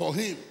child for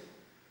him.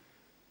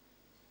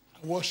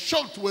 I was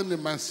shocked when the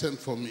man sent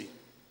for me.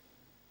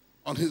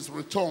 On his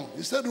return,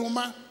 he said,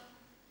 Uma,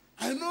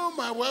 I know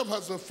my wife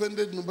has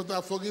offended me, but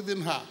I've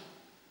forgiven her.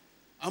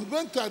 I'm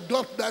going to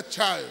adopt that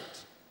child.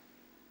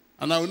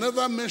 And I will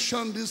never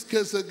mention this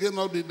case again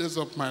all the days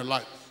of my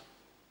life.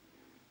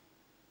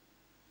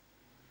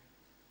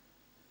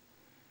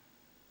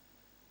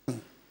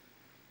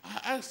 I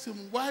asked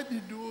him, why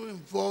did you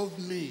involve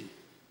me?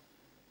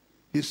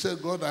 He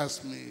said, God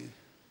asked me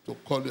to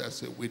call you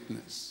as a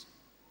witness.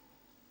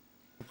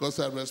 Because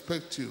I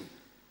respect you.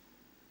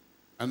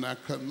 And I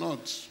cannot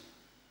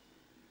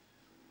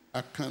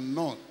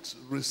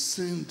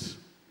rescind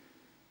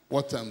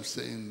what I'm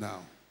saying now.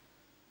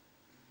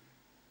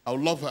 I'll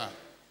love her.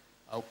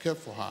 I'll care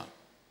for her.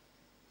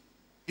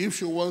 If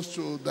she wants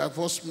to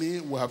divorce me,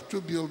 we have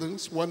 2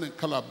 buildings, one in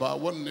Calabar,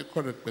 one in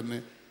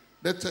Ikorekpene.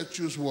 Let her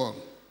choose one.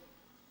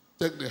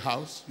 Take the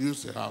house,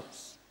 use the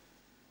house.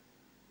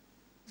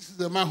 This is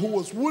the man who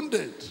was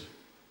wounded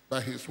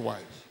by his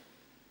wife.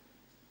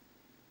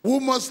 We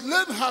must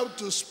learn how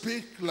to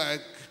speak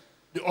like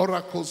the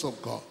oracles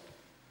of God.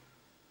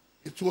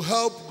 It will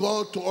help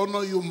God to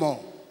honor you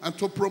more and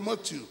to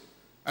promote you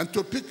and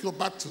to pick your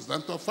battles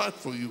and to fight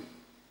for you.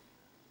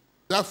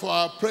 Therefore,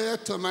 our prayer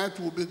tonight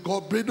will be,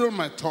 God, bridle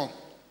my tongue.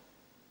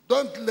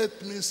 Don't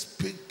let me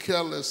speak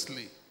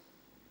carelessly.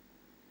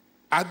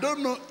 I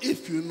don't know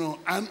if you know,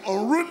 an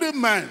unruly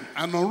man,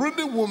 an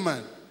unruly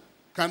woman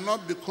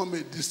cannot become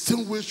a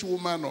distinguished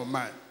woman or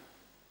man.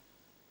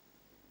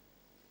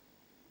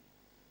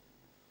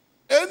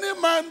 Any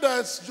man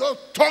that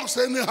just talks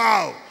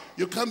anyhow,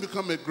 you can't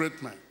become a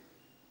great man.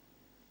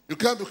 You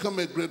can't become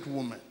a great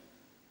woman.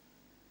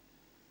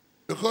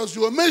 Because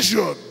you are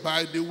measured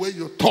by the way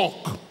you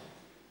talk.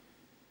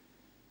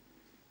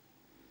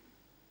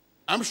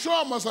 I'm sure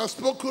I must have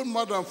spoken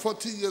more than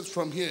 40 years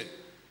from here.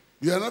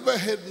 You have never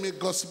heard me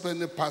gossip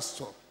any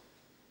pastor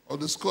or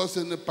discuss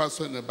any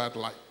pastor in a bad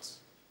light.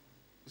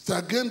 It's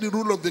again the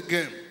rule of the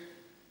game.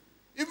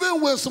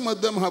 Even when some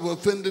of them have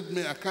offended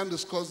me, I can't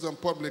discuss them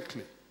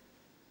publicly.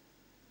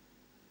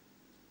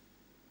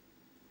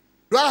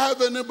 Do I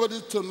have anybody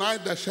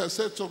tonight that shall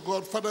say to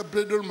God, Father,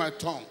 bridle my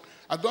tongue?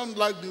 I don't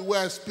like the way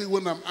I speak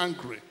when I'm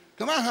angry.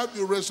 Can I have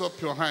you raise up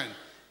your hand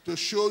to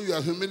show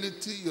your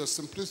humility, your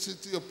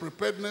simplicity, your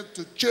preparedness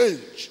to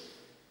change?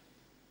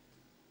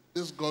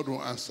 This God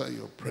will answer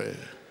your prayer.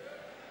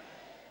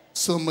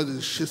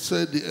 Somebody should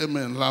say the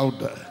amen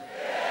louder.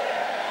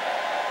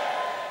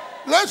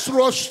 Let's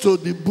rush to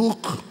the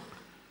book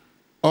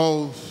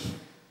of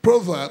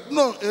Proverbs.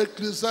 No,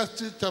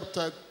 Ecclesiastes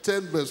chapter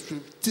 10 verse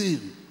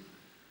 15.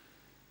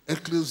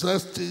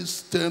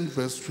 Ecclesiastes 10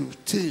 verse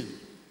 15.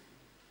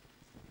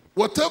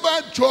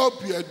 Whatever job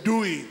you are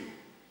doing,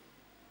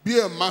 be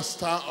a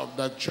master of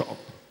that job.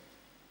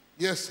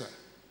 Yes, sir.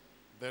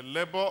 The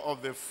labor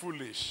of the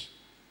foolish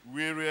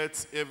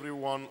wearieth every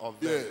one of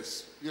them.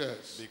 Yes,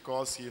 yes.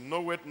 Because he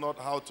knoweth not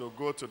how to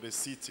go to the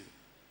city.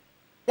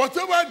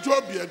 Whatever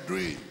job you are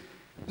doing,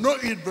 know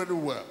it very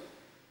well.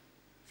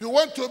 If you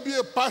want to be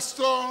a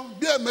pastor,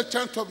 be a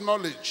merchant of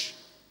knowledge.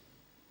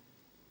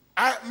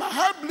 My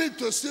heart bleeds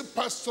to see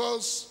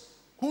pastors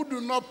who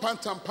do not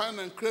pant and pine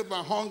and crave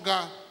and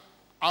hunger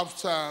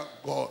after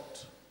God,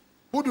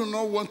 who do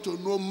not want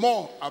to know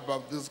more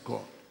about this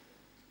God.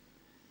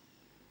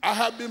 I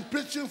have been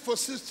preaching for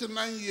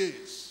 69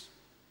 years.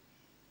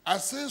 I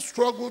still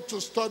struggle to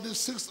study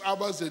 6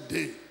 hours a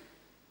day.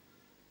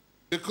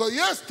 Because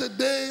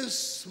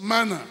yesterday's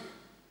manna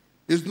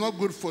is not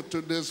good for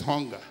today's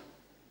hunger.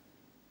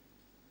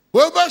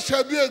 Whoever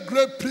shall be a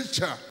great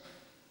preacher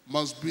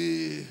must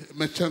be a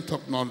merchant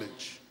of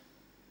knowledge.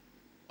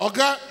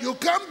 Okay, you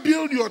can't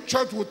build your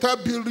church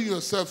without building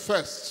yourself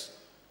first.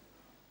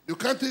 You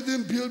can't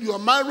even build your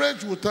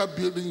marriage without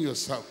building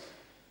yourself.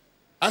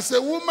 As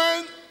a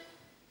woman,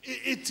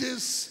 it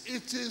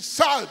is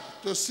sad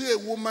to see a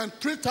woman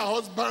treat her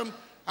husband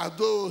as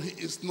though he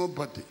is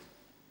nobody.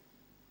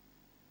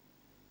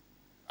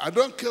 I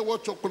don't care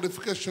what your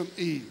qualification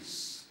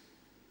is.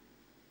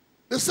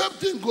 The same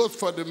thing goes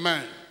for the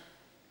man.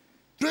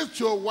 Treat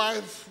your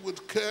wife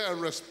with care and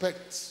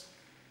respect.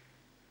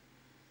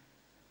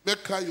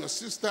 Make her your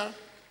sister.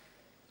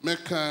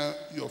 Make her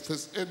your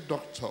first aid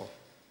doctor.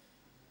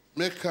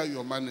 Make her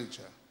your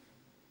manager.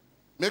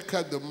 Make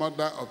her the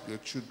mother of your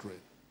children.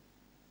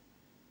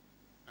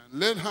 And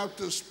learn how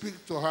to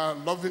speak to her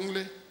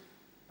lovingly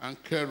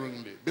and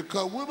caringly.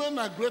 Because women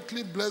are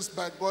greatly blessed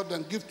by God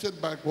and gifted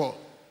by God.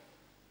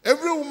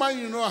 Every woman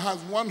you know has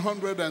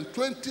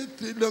 120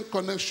 trillion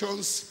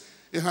connections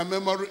in her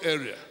memory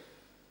area.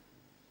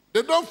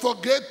 They don't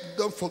forget,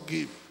 don't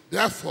forgive.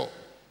 Therefore,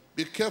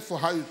 be careful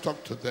how you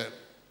talk to them.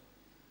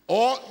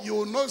 Or you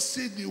will not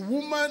see the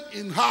woman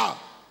in her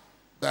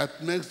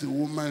that makes the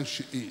woman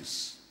she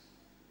is.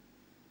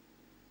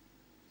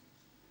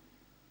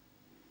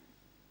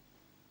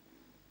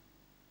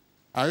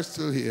 Are you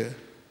still here?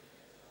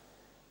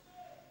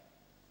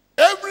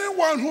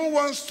 Everyone who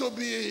wants to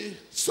be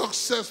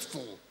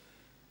successful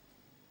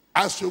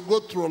as you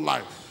go through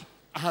life,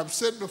 I have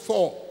said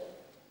before,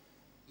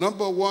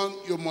 number one,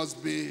 you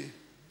must be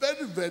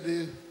very,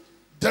 very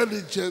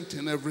diligent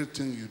in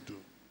everything you do.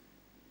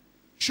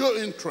 Show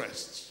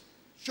interest.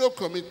 Show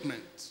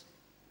commitment.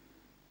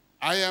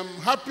 I am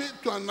happy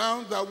to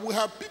announce that we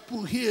have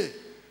people here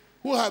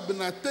who have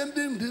been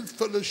attending this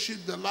fellowship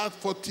the last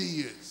 40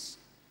 years.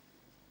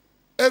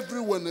 Every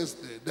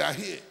Wednesday, they are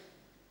here.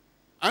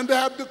 And they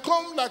have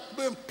become like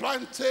being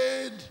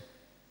planted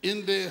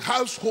in the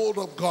household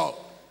of God.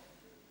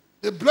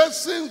 The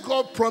blessing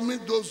God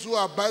promised those who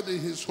abide in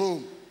his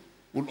home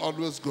will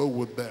always go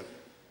with them.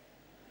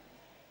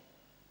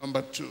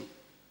 Number two,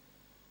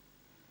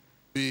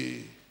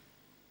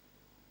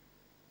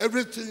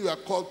 everything you are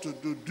called to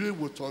do it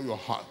with all your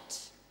heart.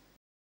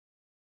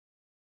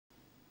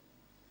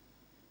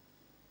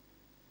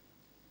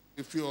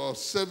 If you're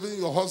serving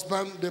your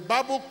husband, the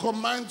Bible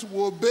commands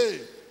you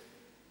obey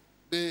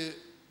the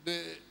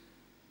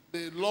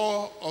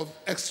law of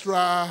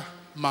extra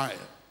mile.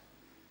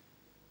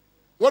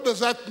 What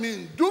does that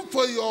mean? Do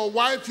for your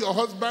wife, your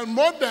husband,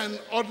 more than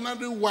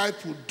ordinary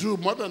wife would do,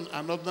 more than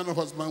an ordinary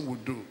husband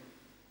would do.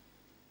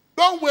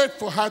 Don't wait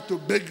for her to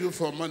beg you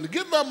for money.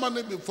 Give her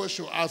money before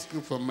she'll ask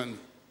you for money.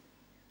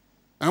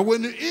 And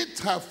when you eat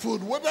her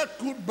food, whether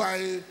cooked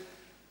by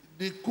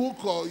the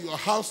cook or your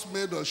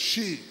housemaid or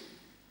she,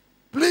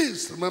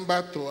 please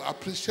remember to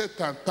appreciate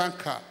and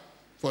thank her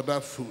for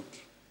that food.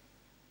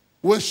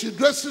 When she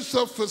dresses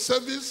up for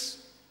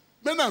service,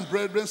 men and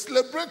brethren,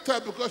 celebrate her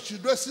because she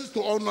dresses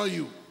to honor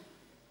you.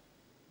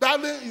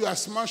 Darling, you are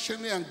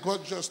smashingly and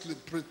gorgeously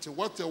pretty.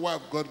 What a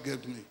wife God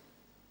gave me.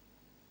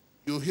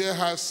 You hear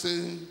her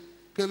sing,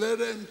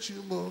 Kelerem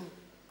Chimo.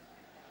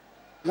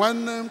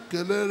 One name,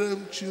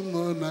 Kelerem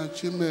Chimo na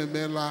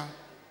Chimemela.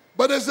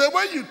 But there's a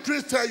way you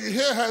treat her, you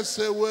hear her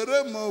say,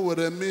 Weremo,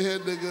 Weremihe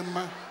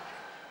Degema.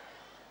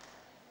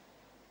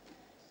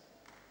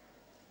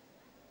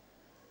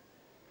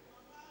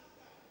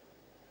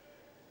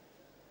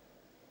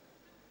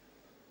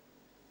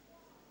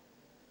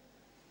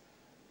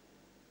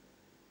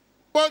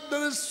 But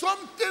there is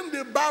something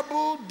the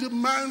Bible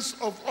demands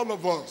of all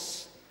of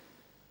us.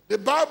 The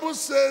Bible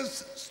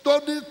says,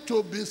 study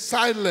to be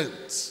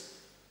silent.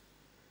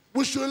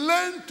 We should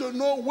learn to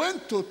know when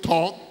to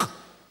talk,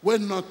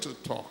 when not to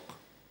talk.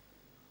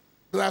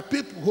 There are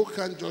people who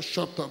can't just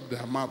shut up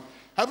their mouth.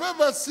 Have you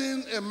ever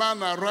seen a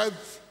man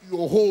arrive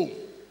your home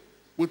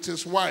with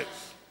his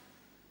wife,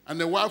 and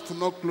the wife will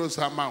not close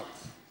her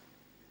mouth?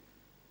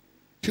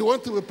 She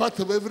wants to be part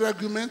of every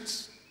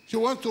argument. She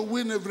wants to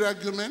win every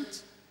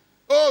argument.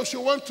 Oh, she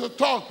wants to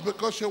talk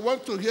because she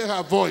wants to hear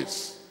her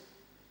voice.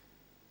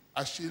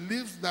 As she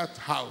leaves that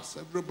house,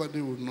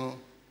 everybody will know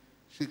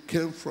she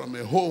came from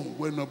a home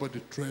where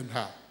nobody trained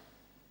her.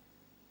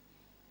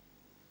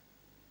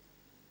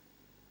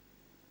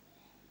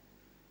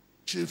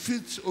 She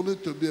fits only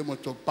to be able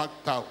to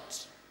packed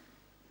out.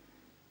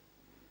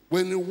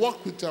 When you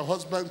walk with your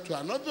husband to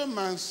another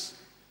man's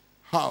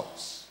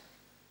house,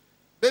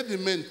 let the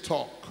men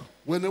talk.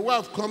 When the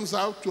wife comes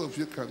out, two of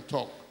you can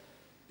talk.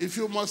 If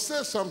you must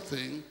say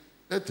something,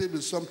 let it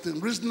be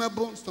something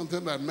reasonable,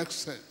 something that makes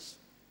sense.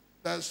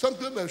 That's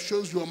something that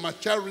shows your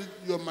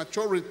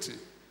maturity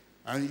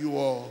and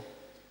your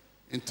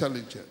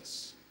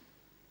intelligence.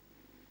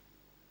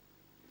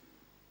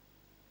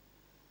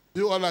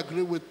 Do you all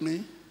agree with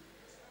me?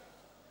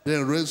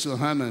 Then raise your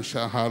hand and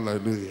shout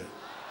hallelujah.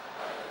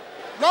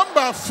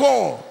 Number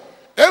 4,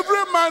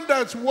 every man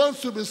that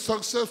wants to be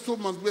successful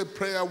must be a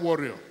prayer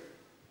warrior.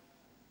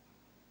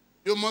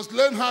 You must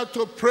learn how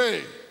to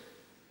pray.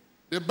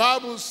 The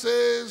Bible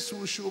says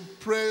we should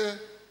pray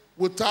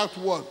without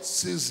what?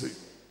 Ceasing.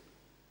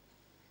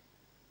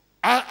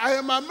 I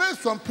am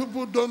amazed some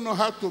people don't know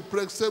how to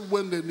pray except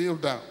when they kneel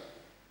down.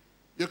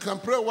 You can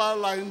pray while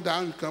lying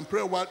down, you can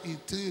pray while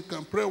eating, you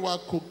can pray while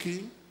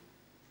cooking.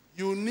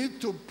 You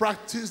need to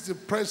practice the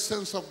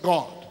presence of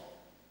God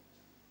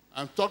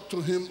and talk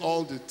to him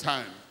all the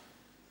time.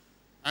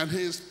 And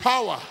his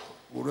power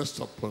will rest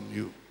upon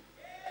you.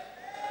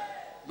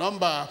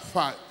 Number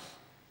 5.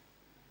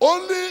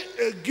 Only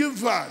a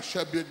giver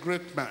shall be a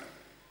great man.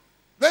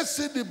 Let's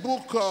see the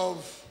book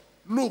of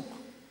Luke,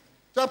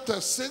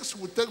 chapter 6,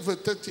 we take verse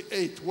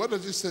 38. What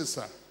does it say,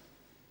 sir?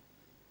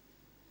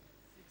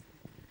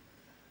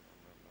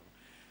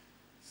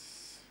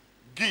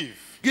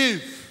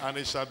 Give, and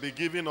it shall be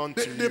given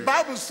unto you. The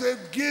Bible said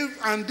give,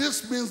 and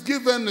this means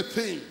give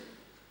anything.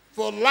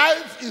 For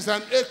life is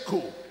an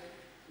echo.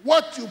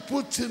 What you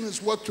put in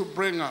is what you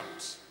bring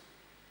out.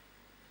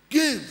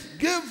 Give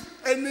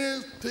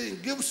anything.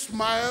 Give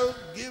smile,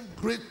 give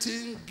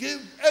greeting,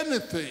 give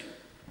anything.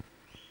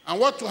 And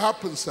what will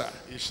happen, sir?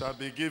 It shall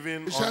be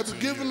given It shall be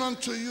given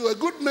unto you. A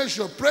good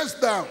measure,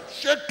 pressed down,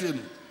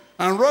 shaken,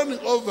 and running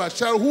over.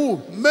 Shall who?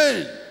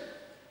 Men.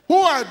 Who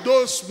are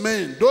those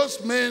men?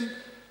 Those men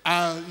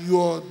are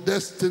your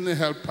destiny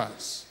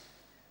helpers.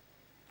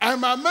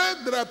 I'm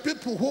amazed there are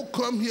people who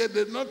come here,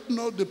 they don't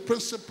know the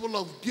principle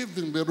of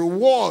giving, the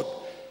reward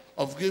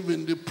of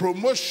giving, the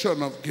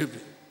promotion of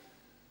giving.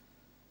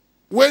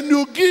 When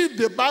you give,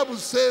 the Bible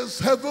says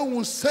heaven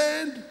will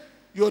send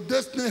your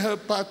destiny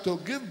helper to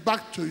give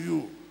back to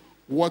you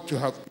what you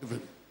have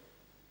given.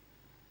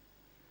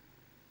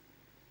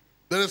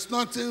 There is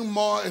nothing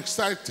more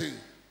exciting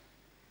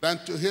than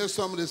to hear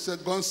somebody say,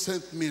 God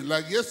sent me.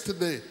 Like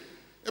yesterday,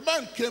 a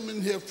man came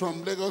in here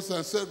from Lagos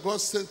and said, God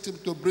sent him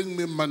to bring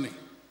me money.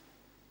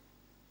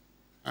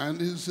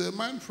 And he's a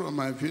man from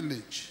my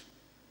village.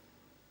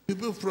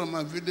 People from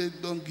my village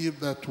don't give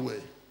that way.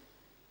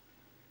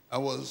 I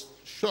was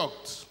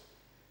shocked.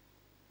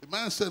 The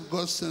man said,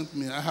 God sent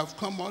me. I have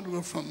come all the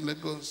way from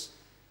Lagos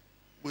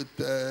with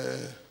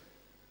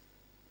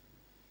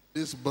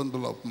this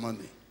bundle of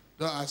money.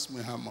 Don't ask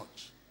me how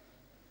much.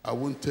 I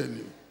won't tell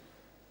you.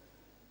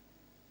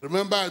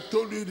 Remember, I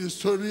told you the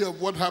story of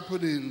what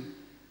happened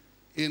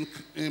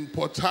in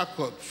Port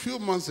Harcourt a few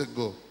months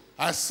ago.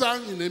 I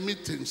sang in a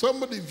meeting.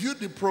 Somebody viewed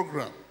the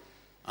program,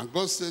 and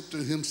God said to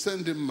him,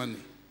 send him money.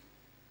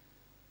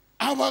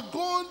 Our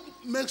God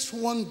makes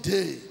one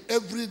day,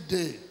 every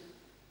day,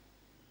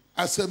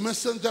 as a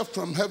messenger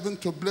from heaven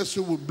to bless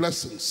you with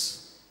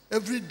blessings.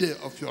 Every day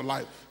of your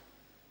life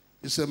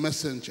is a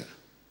messenger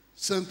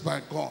sent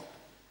by God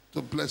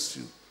to bless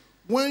you.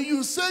 When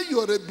you say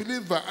you're a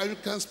believer and you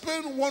can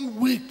spend 1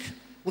 week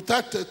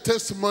without a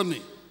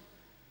testimony,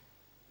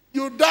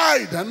 you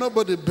died and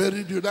nobody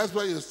buried you. That's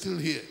why you're still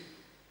here.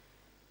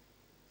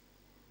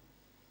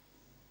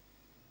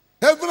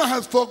 Heaven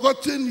has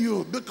forgotten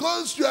you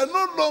because you are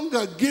no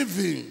longer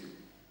giving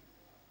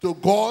to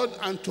God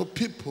and to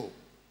people.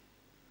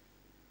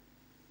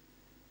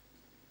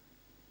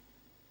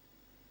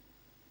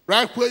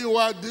 Right where you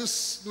are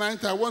this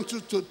night, I want you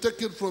to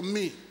take it from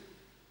me.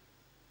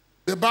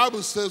 The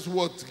Bible says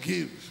what?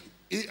 Give.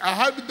 I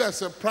have it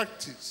as a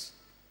practice.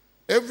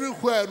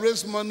 Everywhere I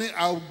raise money,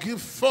 I'll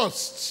give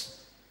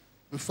first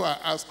before I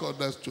ask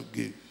others to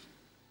give.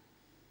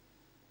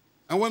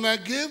 And when I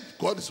give,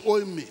 God is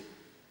owing me.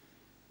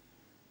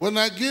 When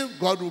I give,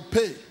 God will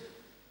pay.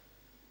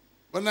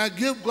 When I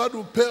give, God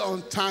will pay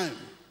on time.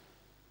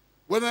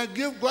 When I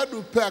give, God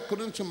will pay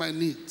according to my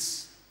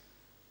needs.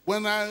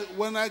 When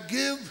I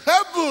give,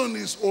 heaven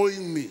is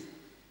owing me.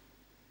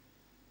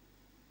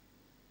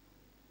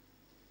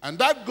 And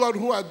that God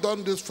who had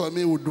done this for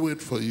me will do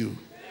it for you.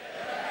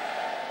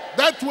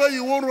 That way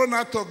you won't run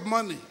out of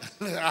money.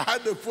 I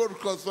had a phone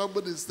call,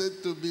 somebody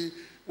said to me,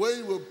 when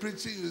you were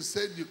preaching, you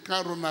said you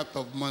can't run out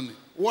of money.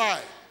 Why?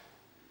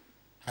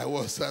 I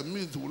was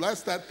amused. Will I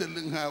start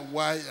telling her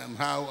why and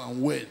how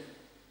and when?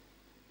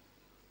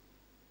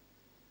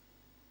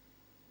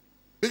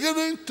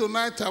 Beginning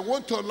tonight, I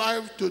want your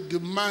life to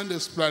demand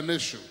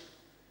explanation.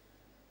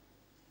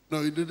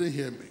 No, you didn't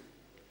hear me.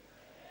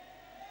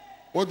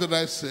 What did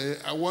I say?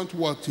 I want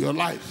what? Your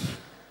life.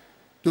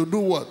 To do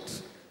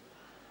what?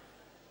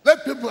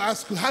 Let people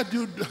ask you, how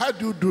do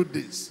you do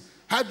this?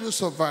 How do you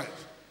survive?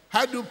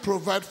 How do you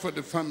provide for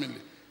the family?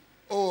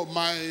 Oh,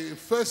 my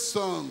first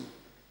son,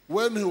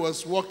 when he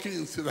was working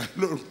in Sierra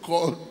Leone,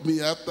 called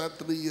me after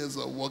 3 years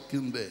of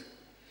working there.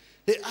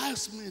 He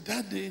asked me,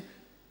 Daddy,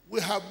 we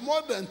have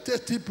more than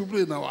 30 people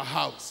in our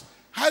house.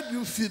 How do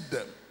you feed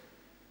them?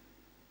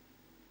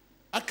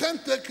 I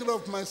can't take care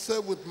of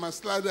myself with my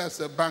slider as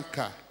a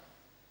banker.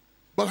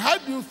 But how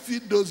do you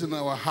feed those in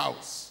our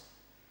house?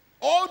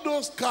 All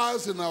those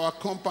cars in our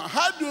compound,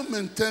 how do you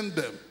maintain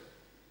them?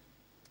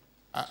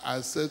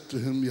 I said to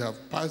him, you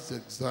have passed the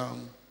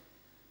exam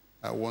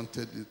I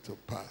wanted you to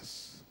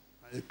pass.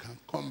 You can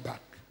come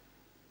back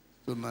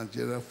to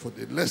Nigeria for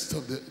the rest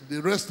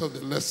of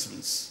the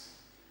lessons.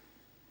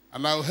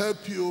 And I'll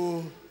help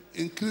you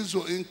increase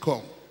your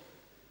income.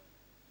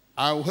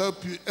 I'll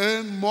help you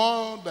earn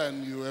more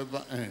than you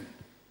ever earned.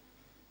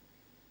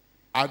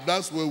 And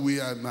that's where we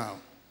are now.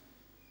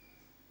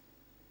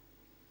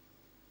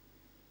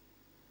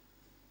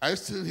 Are you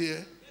still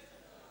here?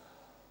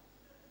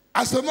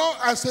 As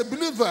a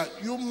believer,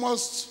 you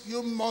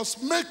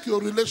must make your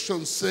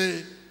relation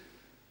say,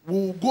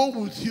 we'll go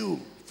with you,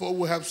 for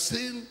we have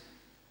seen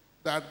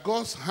that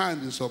God's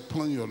hand is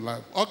upon your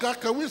life. Okay,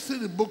 can we see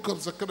the book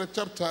of Zechariah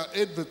chapter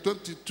 8, verse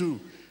 22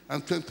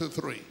 and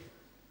 23?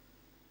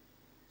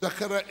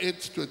 Zechariah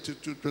 8,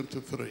 22,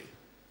 23.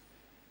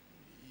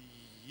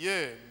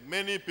 Yea,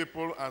 many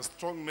people and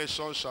strong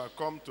nations shall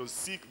come to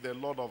seek the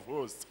Lord of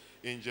hosts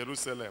in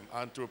Jerusalem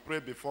and to pray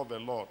before the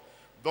Lord.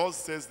 Thus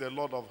says the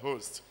Lord of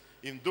hosts,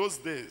 in those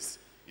days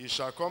it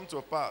shall come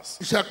to pass.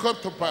 It shall come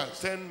to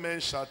pass. 10 men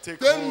shall take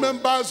 10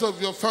 members of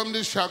your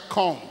family shall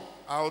come.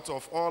 Out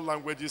of all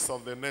languages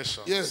of the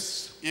nations.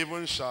 Yes.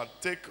 Even shall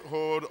take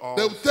hold of.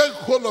 They will take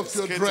hold of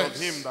your dress.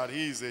 Of him that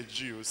he is a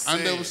Jew.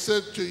 And they will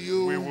say to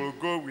you, we will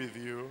go with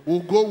you.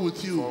 We'll go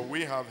with you. For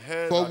we have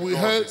heard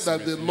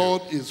that the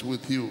Lord is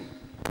with you.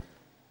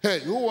 Hey,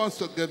 who wants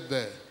to get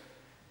there?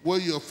 Where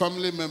your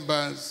family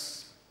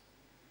members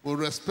will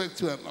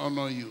respect you and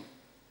honor you.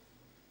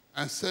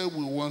 And say,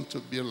 we want to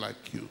be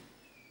like you.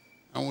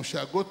 And we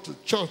shall go to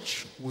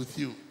church with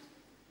you.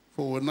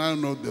 For we now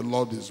know the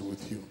Lord is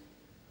with you.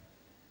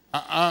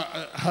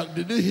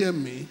 Did you hear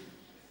me?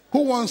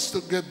 Who wants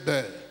to get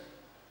there?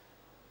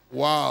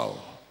 Wow.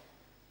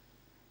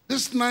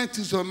 This night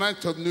is your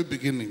night of new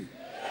beginning.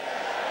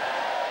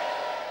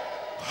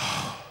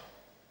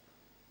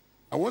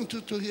 I want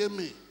you to hear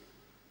me.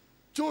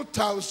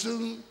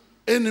 2,000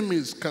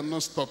 enemies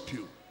cannot stop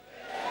you.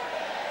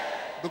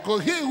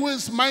 Because he who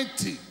is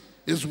mighty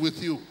is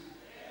with you.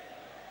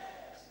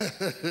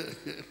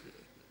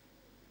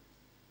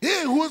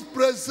 He whose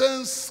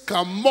presence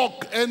can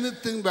mock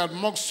anything that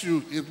mocks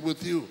you is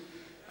with you.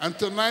 And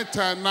tonight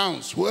I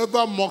announce,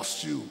 whoever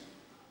mocks you,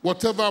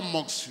 whatever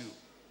mocks you,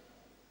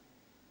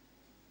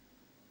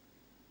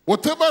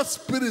 whatever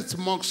spirit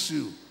mocks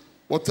you,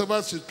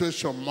 whatever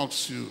situation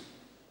mocks you,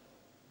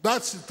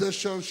 that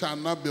situation shall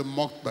not be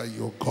mocked by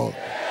your God.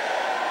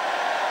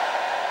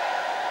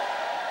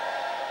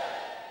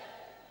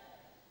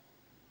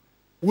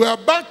 We are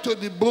back to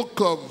the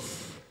book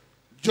of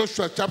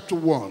Joshua chapter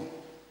 1.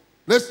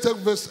 Let's take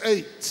verse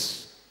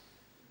 8.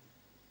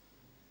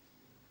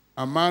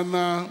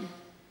 Amana.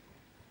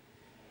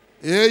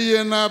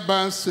 Eyena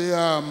banse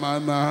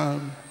amana.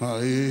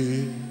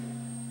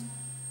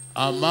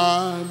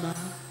 Amana.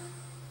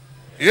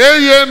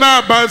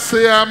 Eyena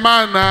banse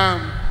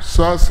amana.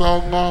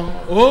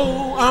 Sosongo.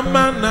 Oh,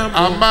 amana mo.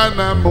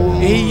 Amana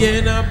mo.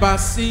 Eyena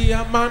basi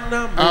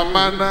amana mo.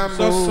 Amana mo.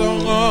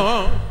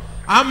 Sosongo.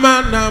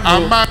 Amana mo.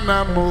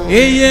 Amana mo.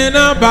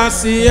 Eyena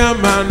basi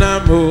amana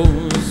mo.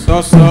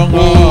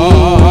 Sosongo.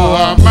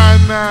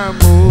 Amana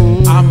mo.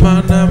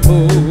 Amana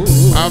mo.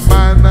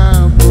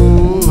 Amana mo.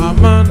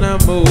 Amana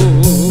mo.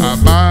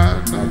 Amana.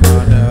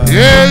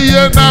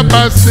 Eyena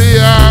basi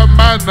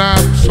amana.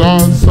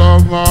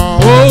 Sosongo.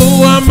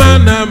 Oh,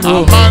 amana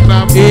mo.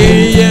 Amana mo.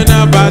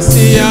 Eyena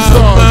basi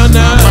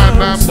amana.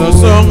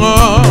 Sosongo.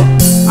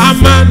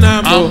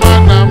 Amana mo.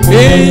 Amana mo.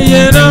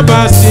 Eyena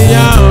basi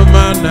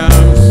amana.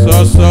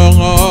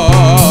 Sosongo.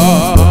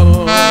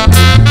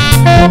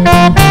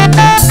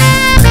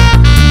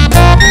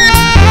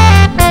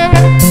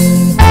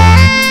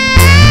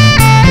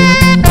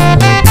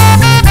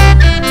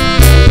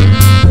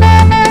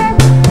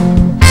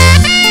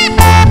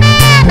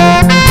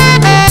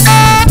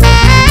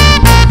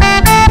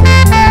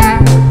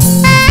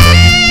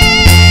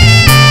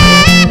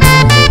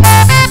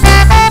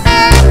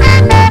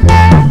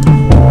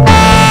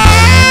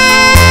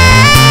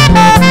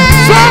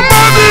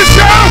 Somebody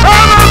shout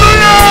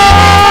hallelujah!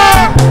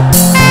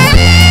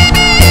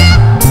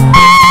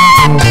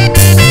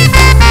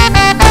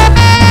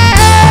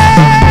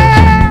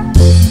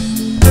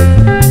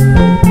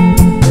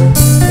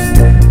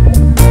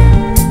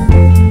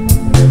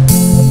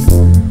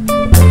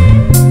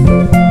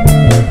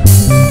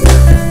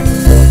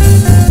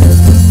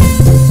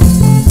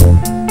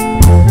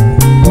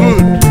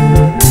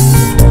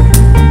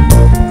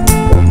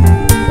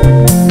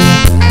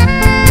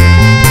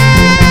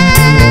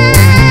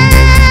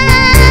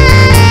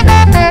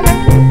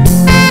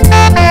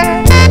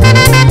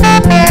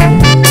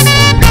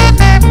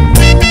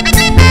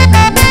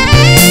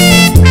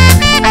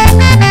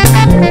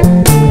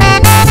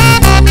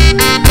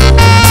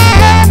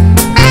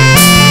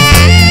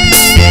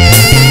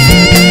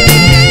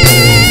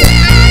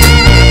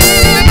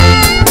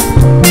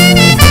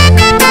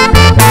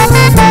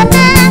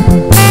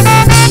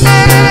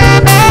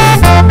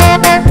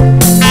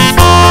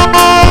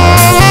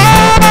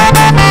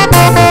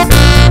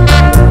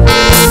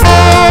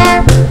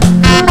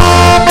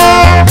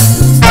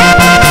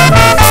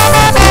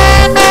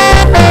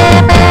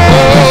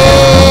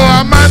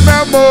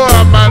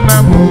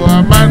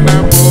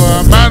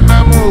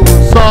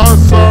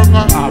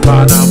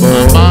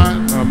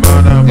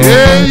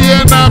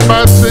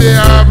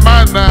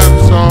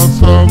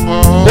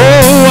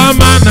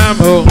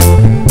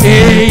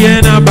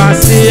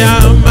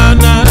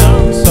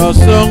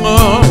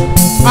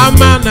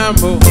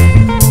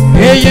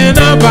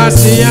 Eyena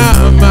basi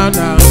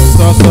amana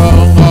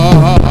sosongo.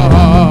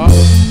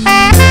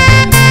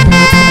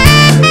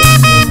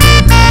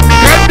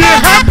 And the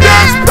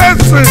happiest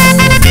person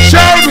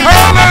shout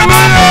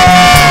hallelujah!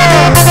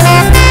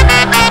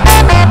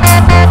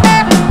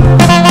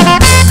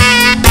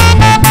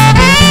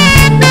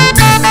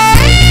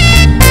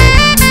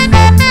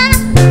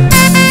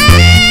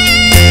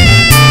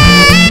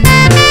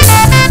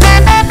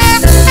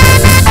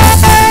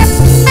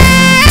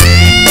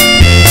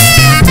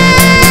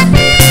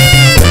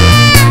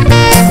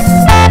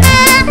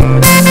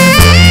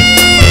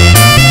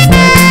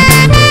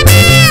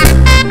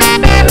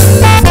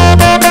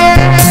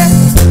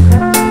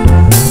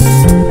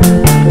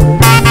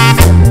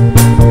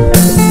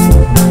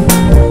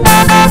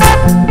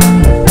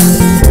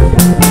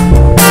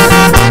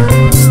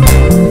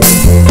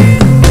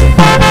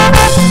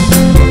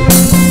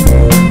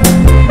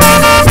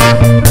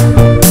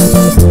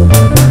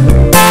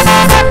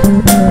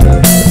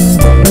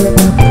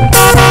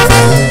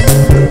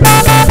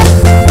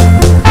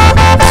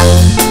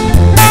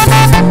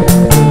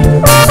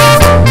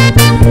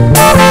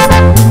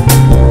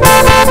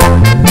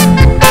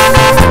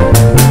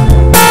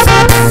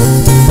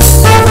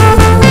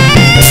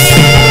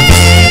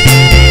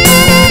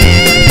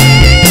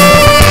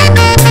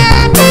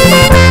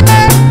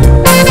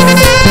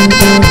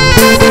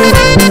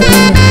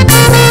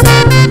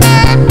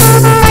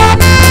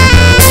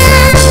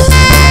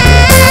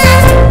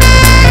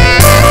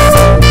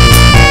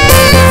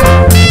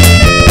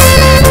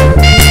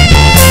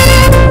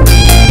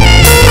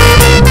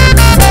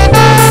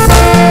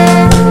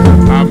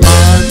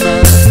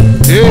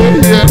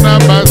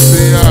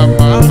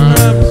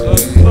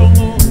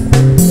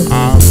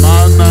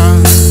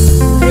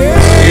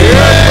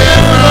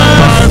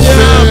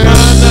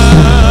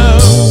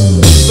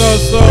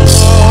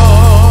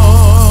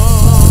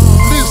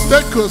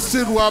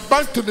 We are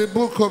back to the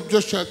book of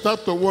Joshua,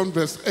 chapter 1,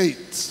 verse 8.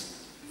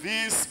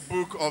 This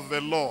book of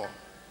the law.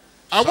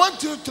 I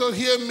want you to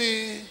hear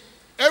me.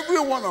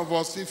 Every one of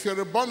us, if you're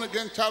a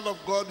born-again child of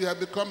God, you have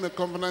become a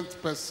covenant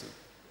person.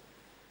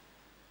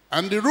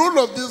 And the rule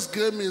of this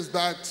game is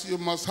that you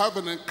must have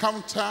an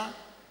encounter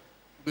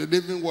the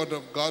living word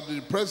of God, in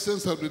the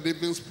presence of the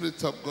living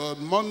Spirit of God,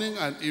 morning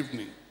and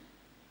evening.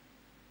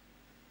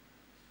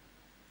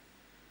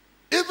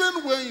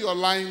 Even when you're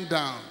lying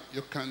down,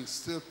 you can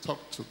still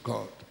talk to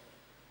God.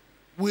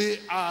 We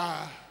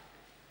are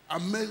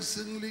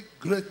amazingly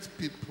great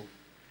people.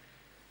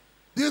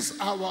 This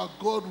our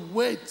God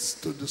waits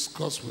to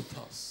discuss with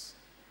us.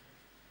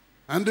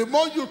 And the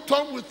more you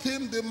talk with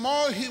him, the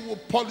more he will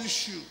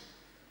polish you.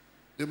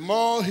 The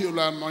more he will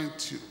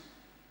anoint you.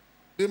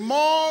 The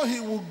more he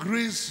will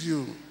grease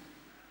you.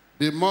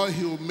 The more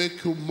he will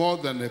make you more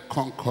than a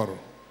conqueror.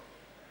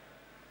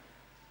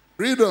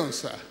 Read on,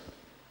 sir.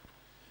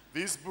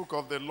 This book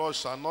of the law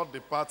shall not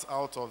depart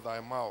out of thy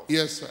mouth.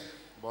 Yes, sir.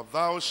 But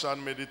thou shalt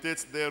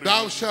meditate therein.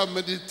 Thou shalt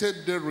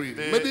meditate therein.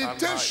 Day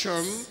Meditation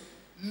and night.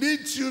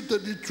 leads you to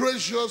the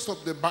treasures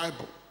of the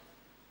Bible.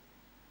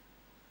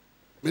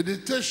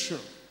 Meditation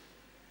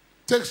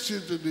takes you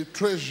to the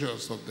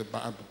treasures of the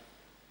Bible.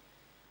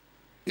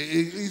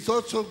 It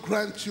also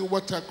grants you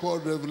what I call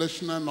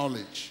revelational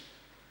knowledge.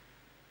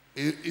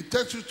 It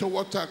takes you to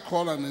what I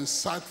call an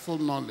insightful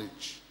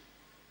knowledge.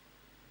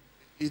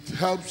 It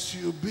helps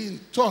you be in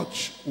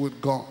touch with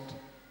God.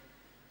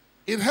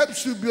 It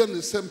helps you be on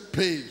the same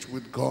page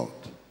with God.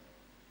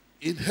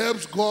 It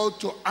helps God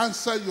to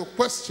answer your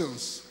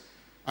questions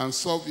and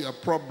solve your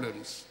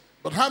problems.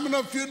 But how many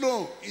of you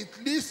know it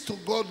leads to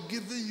God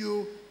giving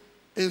you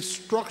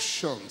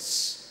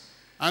instructions?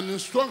 And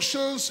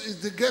instructions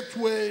is the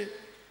gateway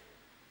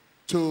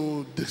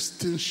to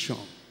distinction.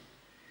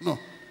 No,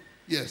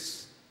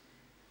 yes.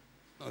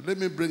 Now, let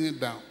me bring it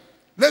down.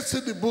 Let's see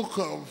the book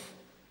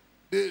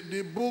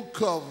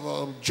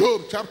of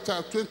Job,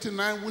 chapter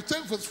 29. We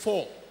take verse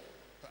 4.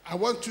 I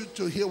want you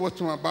to hear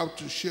what I'm about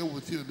to share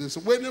with you. This,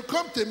 when you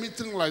come to a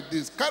meeting like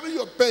this, carry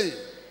your pen.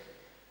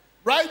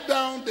 Write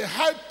down the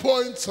high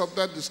points of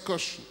that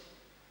discussion.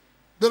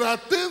 There are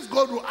things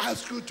God will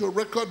ask you to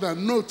record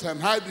and note and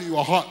hide in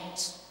your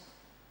heart.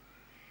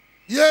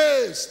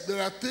 Yes,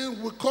 there are things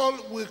we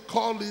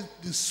call it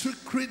the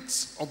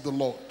secrets of the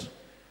Lord.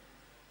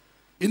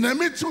 In a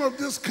meeting of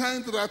this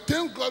kind, there are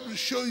things God will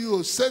show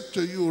you, said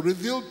to you,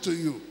 revealed to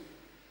you.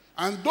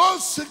 And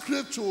those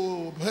secrets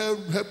will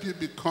help you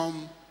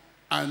become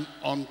an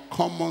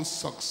uncommon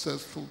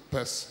successful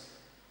person.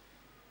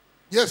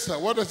 Yes, sir.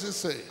 What does it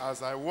say?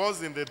 As I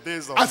was in the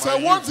days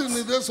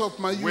of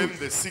my youth. When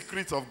the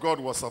secret of God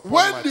was upon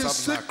when my the tabernacle.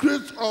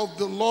 secret of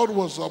the Lord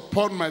was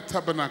upon my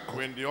tabernacle.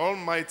 When the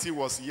Almighty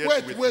was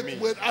yet with me.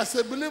 Wait. As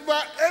a believer,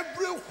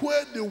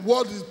 everywhere the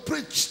word is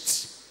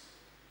preached,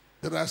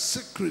 there are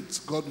secrets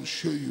God will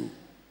show you.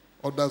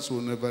 Others will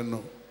never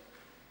know.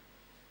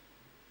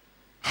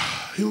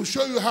 He will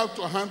show you how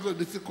to handle a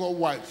difficult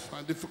wife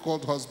and a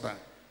difficult husband.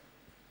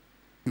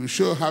 He will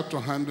show you how to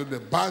handle a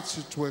bad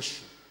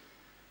situation.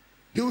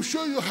 He will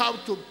show you how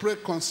to pray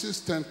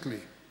consistently.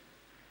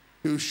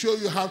 He will show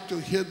you how to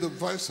hear the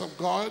voice of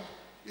God.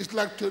 It's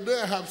like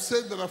today I have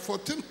said there are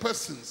 14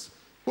 persons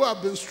who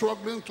have been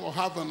struggling to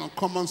have an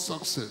uncommon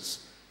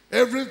success.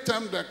 Every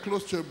time they're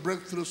close to a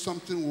breakthrough,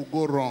 something will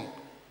go wrong.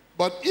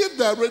 But if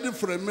they're ready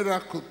for a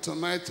miracle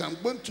tonight, I'm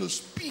going to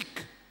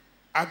speak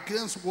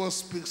against what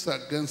speaks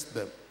against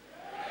them.